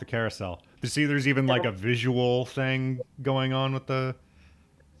hop I off the carousel. You see, there's even like a visual thing going on with the.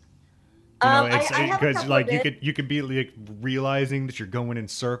 It's I have a because couple of like it. you could be like realizing that you're going in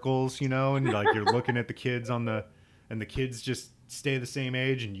circles, and like you're looking at the kids and the kids just stay the same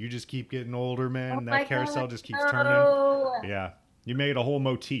age, and you just keep getting older, man. Oh And that my God, carousel just keeps turning. no. Yeah, you made a whole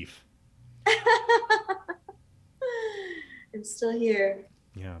motif. I'm still here.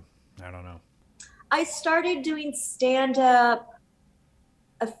 Yeah, I don't know. I started doing stand up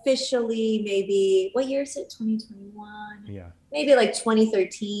officially, maybe, what year is it? 2021? Yeah. Maybe like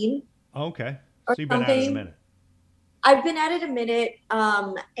 2013 Oh, okay. or So you've been at it a something. minute. I've been at it a minute.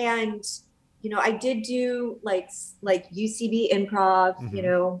 And I did do like UCB improv, Hmm.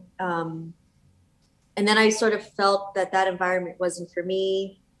 and then I sort of felt that environment wasn't for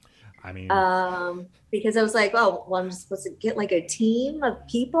me. I mean, Because I was like, oh, well, I'm just supposed to get like a team of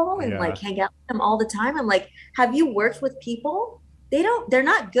people and like yeah, hang out with them all the time. I'm like, have you worked with people? They're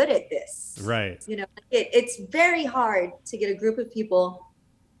not good at this. right, It's very hard to get a group of people,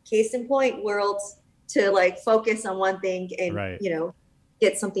 case in point, worlds, to like focus on one thing and, right,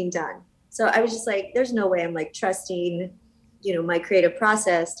 get something done. So I was just like, there's no way I'm like trusting, my creative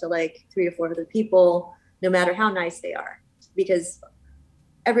process to like 3 to 4 other people, no matter how nice they are, because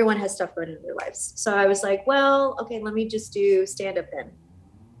everyone has stuff going on in their lives. So I was like, well, okay, let me just do stand up then.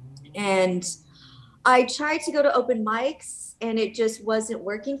 And I tried to go to open mics and it just wasn't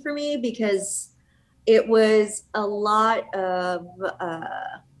working for me because it was a lot of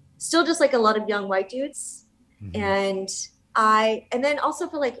still just like a lot of young white dudes. hmm, And then also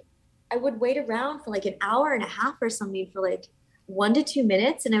for like, I would wait around for like an hour and a half or something for like 1 to 2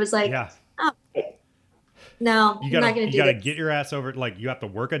 minutes. And I was like, yeah. oh, no, I'm not going to You do gotta this. get your ass over. Like you have to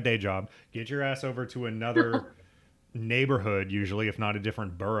work a day job, get your ass over to another neighborhood, usually if not a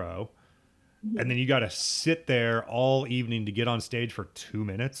different borough, and then you gotta sit there all evening to get on stage for 2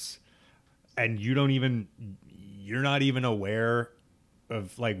 minutes, and you're not even aware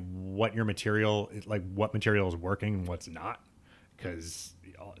of like what your material, like what material is working and what's not, because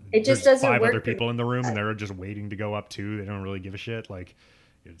it just there's doesn't five work other for me. people in the room and they're just waiting to go up too. They don't really give a shit. Like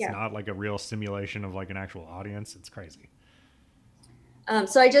it's Yeah. not like a real simulation of like an actual audience. It's crazy.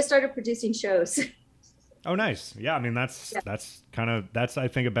 So I just started producing shows. Oh, nice. Yeah, I mean that's Yeah. that's I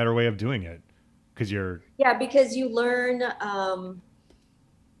think a better way of doing it, because you're Yeah, because you learn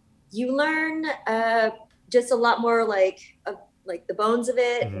just a lot more like the bones of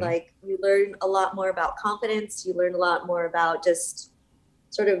it. Mhm. Like you learn a lot more about confidence. You learn a lot more about just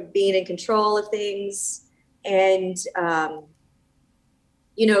sort of being in control of things, and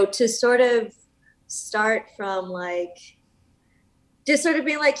to sort of start from like just sort of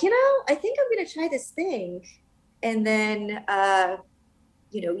being like, I think I'm going to try this thing, and then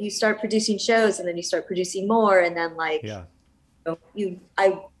you start producing shows, and then you start producing more, and then like yeah.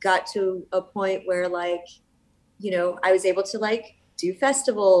 I got to a point where like I was able to like do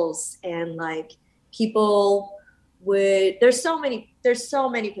festivals, and like people would there's so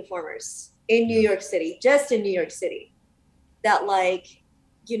many performers in New Yeah. York City, just in New York City, that like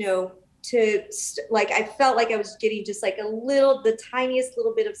like I felt like I was getting just like the tiniest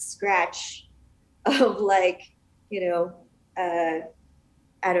little bit of scratch of like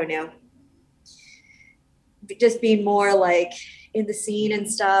I don't know, just being more like in the scene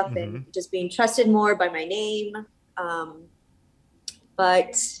and stuff, and Mhm. just being trusted more by my name. Um,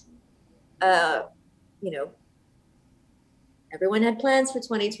 but uh, you know, everyone had plans for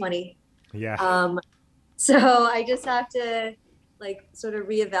 2020. Yeah. So I just have to like sort of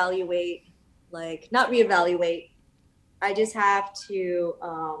reevaluate, like not reevaluate. I just have to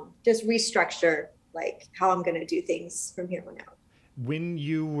just restructure like how I'm going to do things from here on out. When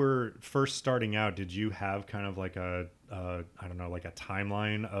you were first starting out, did you have kind of like I don't know, like a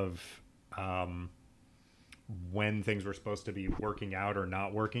timeline of um, when things were supposed to be working out or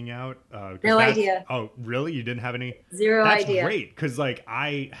not working out? Because No that's, idea. oh, really? You didn't have any? Zero That's idea. great. Because like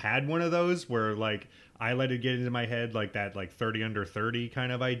I had one of those where like I let it get into my head, like that like 30 under 30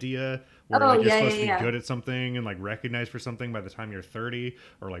 kind of idea, where Oh like you're yeah, supposed yeah, to be yeah, good at something and like recognized for something by the time you're 30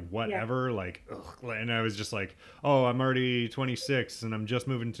 or like yeah. whatever. Like, ugh. And I was just like, oh, I'm already 26 and I'm just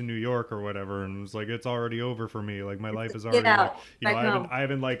moving to New York or whatever, and it's like it's already over for me. Like my life is Get already like, out you know, back home. I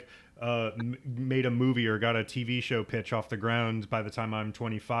haven't like made a movie or got a TV show pitch off the ground by the time I'm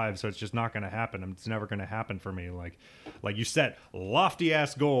 25, so it's just not going to happen. It's never going to happen for me. Like you set lofty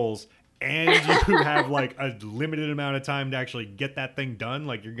ass goals and you have like a limited amount of time to actually get that thing done.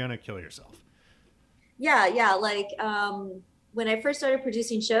 Like you're going to kill yourself. Yeah, yeah. Like when I first started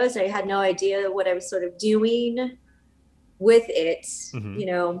producing shows, I had no idea what I was sort of doing with it, Mm-hmm. you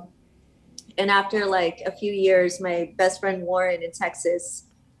know. And after like a few years, my best friend Warren in Texas,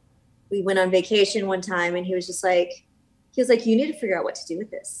 we went on vacation one time, and he was like, you need to figure out what to do with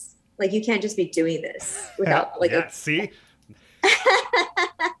this. Like, you can't just be doing this without like Yeah, see?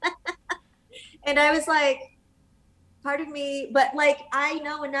 and I was like, part of me, but like I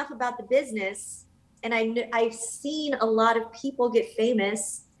know enough about the business, and I've seen a lot of people get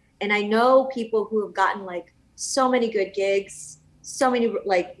famous, and I know people who have gotten like so many good gigs, so many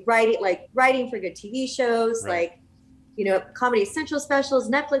like writing for good TV shows, Right. like Comedy Central specials,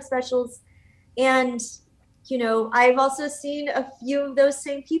 Netflix specials, and I've also seen a few of those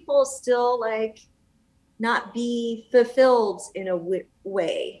same people still like not be fulfilled in a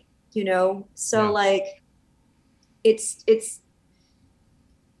way, so Yeah. like it's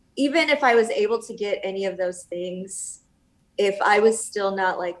even if I was able to get any of those things, if I was still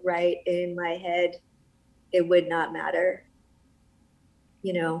not like right in my head, it would not matter,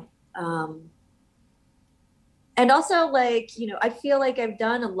 you know. And also like, I feel like I've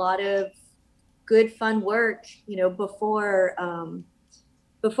done a lot of good fun work, before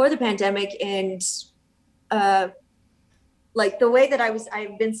the pandemic, and uh like the way that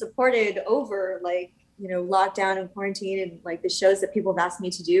I've been supported over like, lockdown and quarantine, and like the shows that people have asked me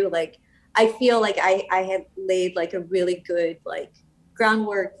to do, like I feel like I have laid like a really good like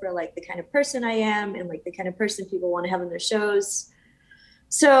groundwork for like the kind of person I am, and like the kind of person people want to have in their shows.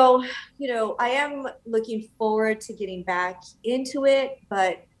 So, I am looking forward to getting back into it,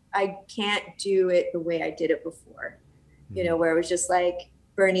 but I can't do it the way I did it before, where it was just like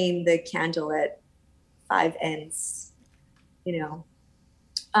burning the candle at five ends, you know.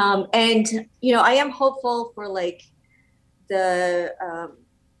 And I am hopeful for like the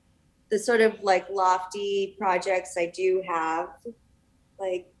sort of like lofty projects I do have,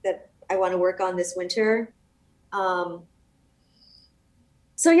 like that I want to work on this winter. Um,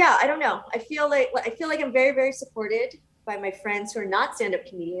 so yeah, I don't know. I feel like I'm very, very supported by my friends who are not stand-up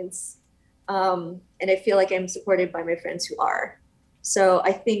comedians, and I feel like I'm supported by my friends who are. So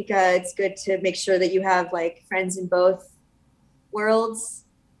I think it's good to make sure that you have like friends in both worlds,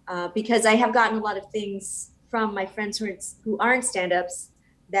 because I have gotten a lot of things from my friends who aren't stand-ups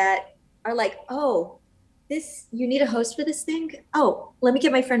that are like, oh, you need a host for this thing? Oh, let me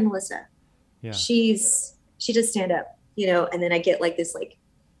get my friend Melissa. Yeah. She does stand up, and then I get like this like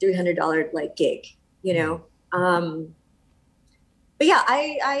 $300 like gig, but yeah,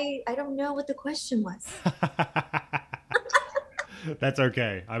 I don't know what the question was. That's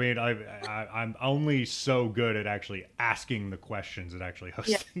okay. I mean, I'm only so good at actually asking the questions and actually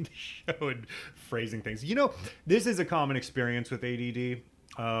hosting the show and phrasing things. This is a common experience with ADD.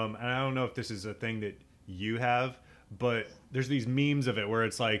 And I don't know if this is a thing that you have, but there's these memes of it where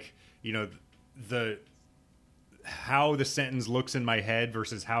it's like, how the sentence looks in my head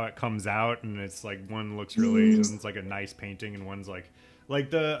versus how it comes out, and it's like one looks really, it's like a nice painting, and one's like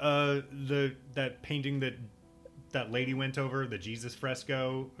that painting that lady went over, the Jesus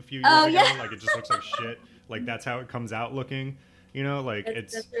fresco a few years ago. Yeah. Like it just looks like shit. Like that's how it comes out looking. Like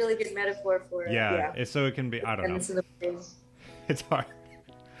that's a really good metaphor for it. Yeah. So it can be. I don't know. It's hard.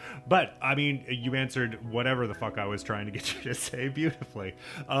 But, I mean, you answered whatever the fuck I was trying to get you to say beautifully.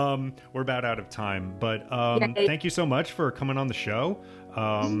 We're about out of time. But thank you so much for coming on the show.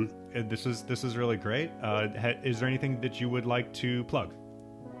 This is really great. Is there anything that you would like to plug?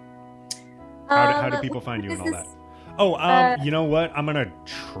 How do people find you and all that? Oh, you know what? I'm going to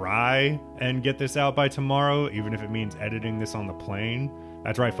try and get this out by tomorrow, even if it means editing this on the plane.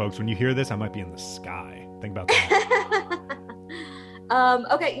 That's right, folks. When you hear this, I might be in the sky. Think about that.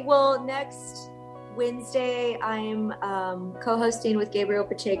 Okay, well, next Wednesday, I'm co-hosting with Gabriel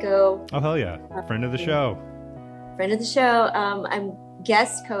Pacheco. Oh, hell yeah. Friend of the show. Friend of the show. I'm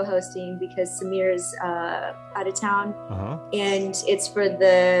guest co-hosting because Samir's out of town. Uh-huh. And it's for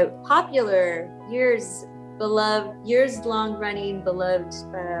the popular, years-long running, beloved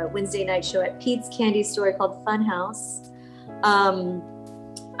Wednesday night show at Pete's Candy Store called Funhouse. I'm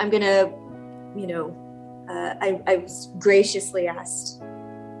going to, I was graciously asked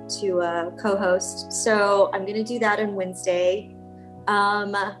to co-host. So I'm going to do that on Wednesday.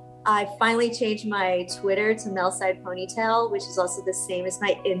 I finally changed my Twitter to Melside Ponytail, which is also the same as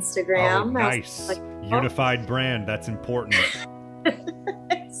my Instagram. Oh, nice. Unified brand. That's important.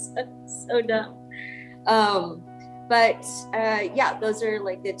 It's so dumb. But yeah, those are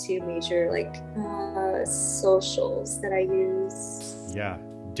like the two major socials that I use. Yeah.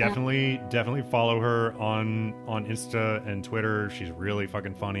 Definitely follow her on Insta and Twitter. She's really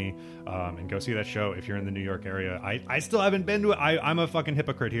fucking funny. And go see that show if you're in the New York area. I still haven't been to it. I'm a fucking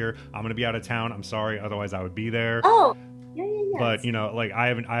hypocrite here. I'm gonna be out of town. I'm sorry. Otherwise, I would be there. Oh, yeah. But I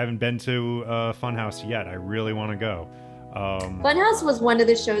haven't been to Funhouse yet. I really want to go. Funhouse was one of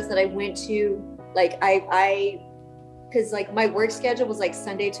the shows that I went to. Because my work schedule was like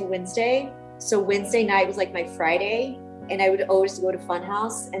Sunday to Wednesday. So Wednesday night was like my Friday. And I would always go to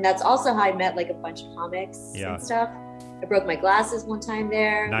Funhouse, and that's also how I met like a bunch of comics and stuff. I broke my glasses one time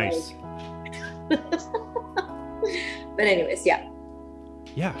there. Nice. But anyways, yeah,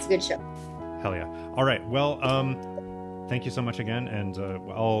 it's a good show. Hell yeah! All right, well, thank you so much again, and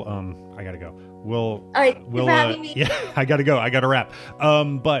I gotta go. All right, we'll for having me. Yeah, I gotta go. I gotta wrap.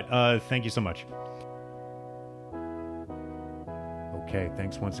 But thank you so much. Okay,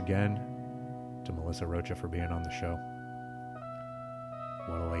 thanks once again to Melissa Rocha for being on the show.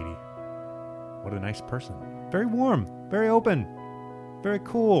 What a lady. What a nice person. Very warm. Very open. Very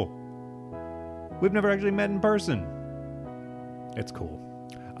cool. We've never actually met in person. It's cool.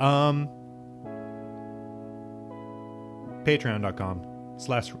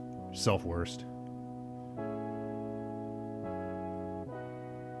 Patreon.com/selfworst.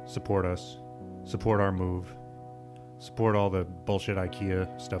 Support us. Support our move. Support all the bullshit IKEA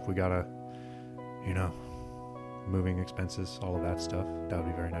stuff we gotta, moving expenses, all of that stuff. That would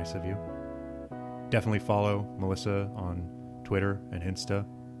be very nice of you. Definitely follow Melissa on Twitter and Insta.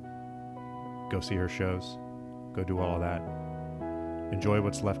 Go see her shows. Go do all of that. Enjoy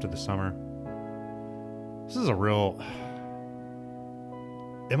what's left of the summer. This is a real...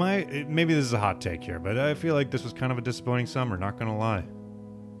 Maybe this is a hot take here, but I feel like this was kind of a disappointing summer, not gonna lie.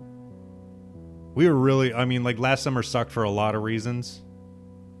 We were really... last summer sucked for a lot of reasons.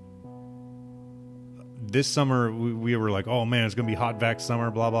 This summer, we were like, oh man, it's going to be hot vax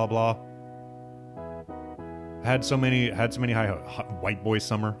summer, blah, blah, blah. Had so many hot white boy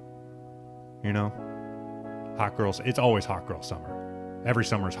summer, Hot girls. It's always hot girl summer. Every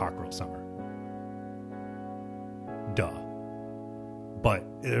summer is hot girl summer. Duh. But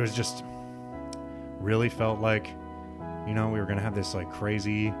it was just really felt like, we were going to have this like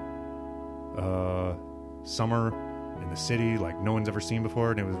crazy summer in the city like no one's ever seen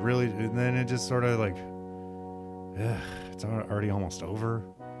before, and it was really, and then it just sort of like, it's already almost over.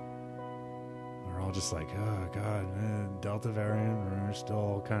 We're all just like, oh god, Delta variant, we're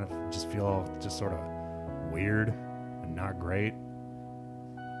still kind of just feel just sort of weird and not great.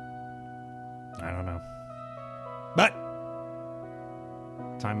 I don't know, but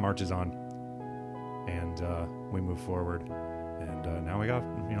time marches on, and we move forward, and now we got,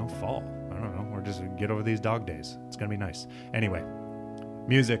 fall. I don't know, we're just get over these dog days. It's gonna be nice. Anyway,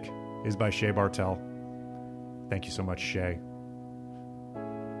 music is by Shay Bartel. Thank you so much, Shay.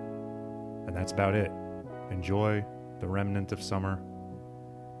 And that's about it. Enjoy the remnant of summer.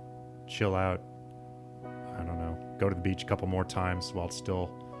 Chill out. I don't know, go to the beach a couple more times while it's still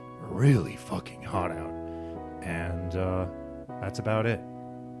really fucking hot out. And that's about it.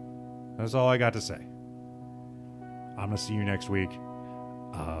 That's all I got to say. I'm going to see you next week.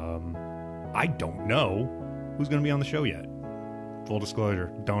 I don't know who's going to be on the show yet. Full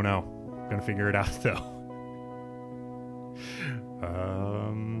disclosure, don't know. Gonna figure it out though.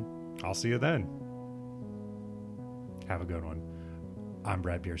 I'll see you then. Have a good one. I'm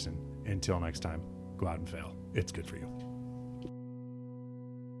Brad Pearson. Until next time, go out and fail. It's good for you.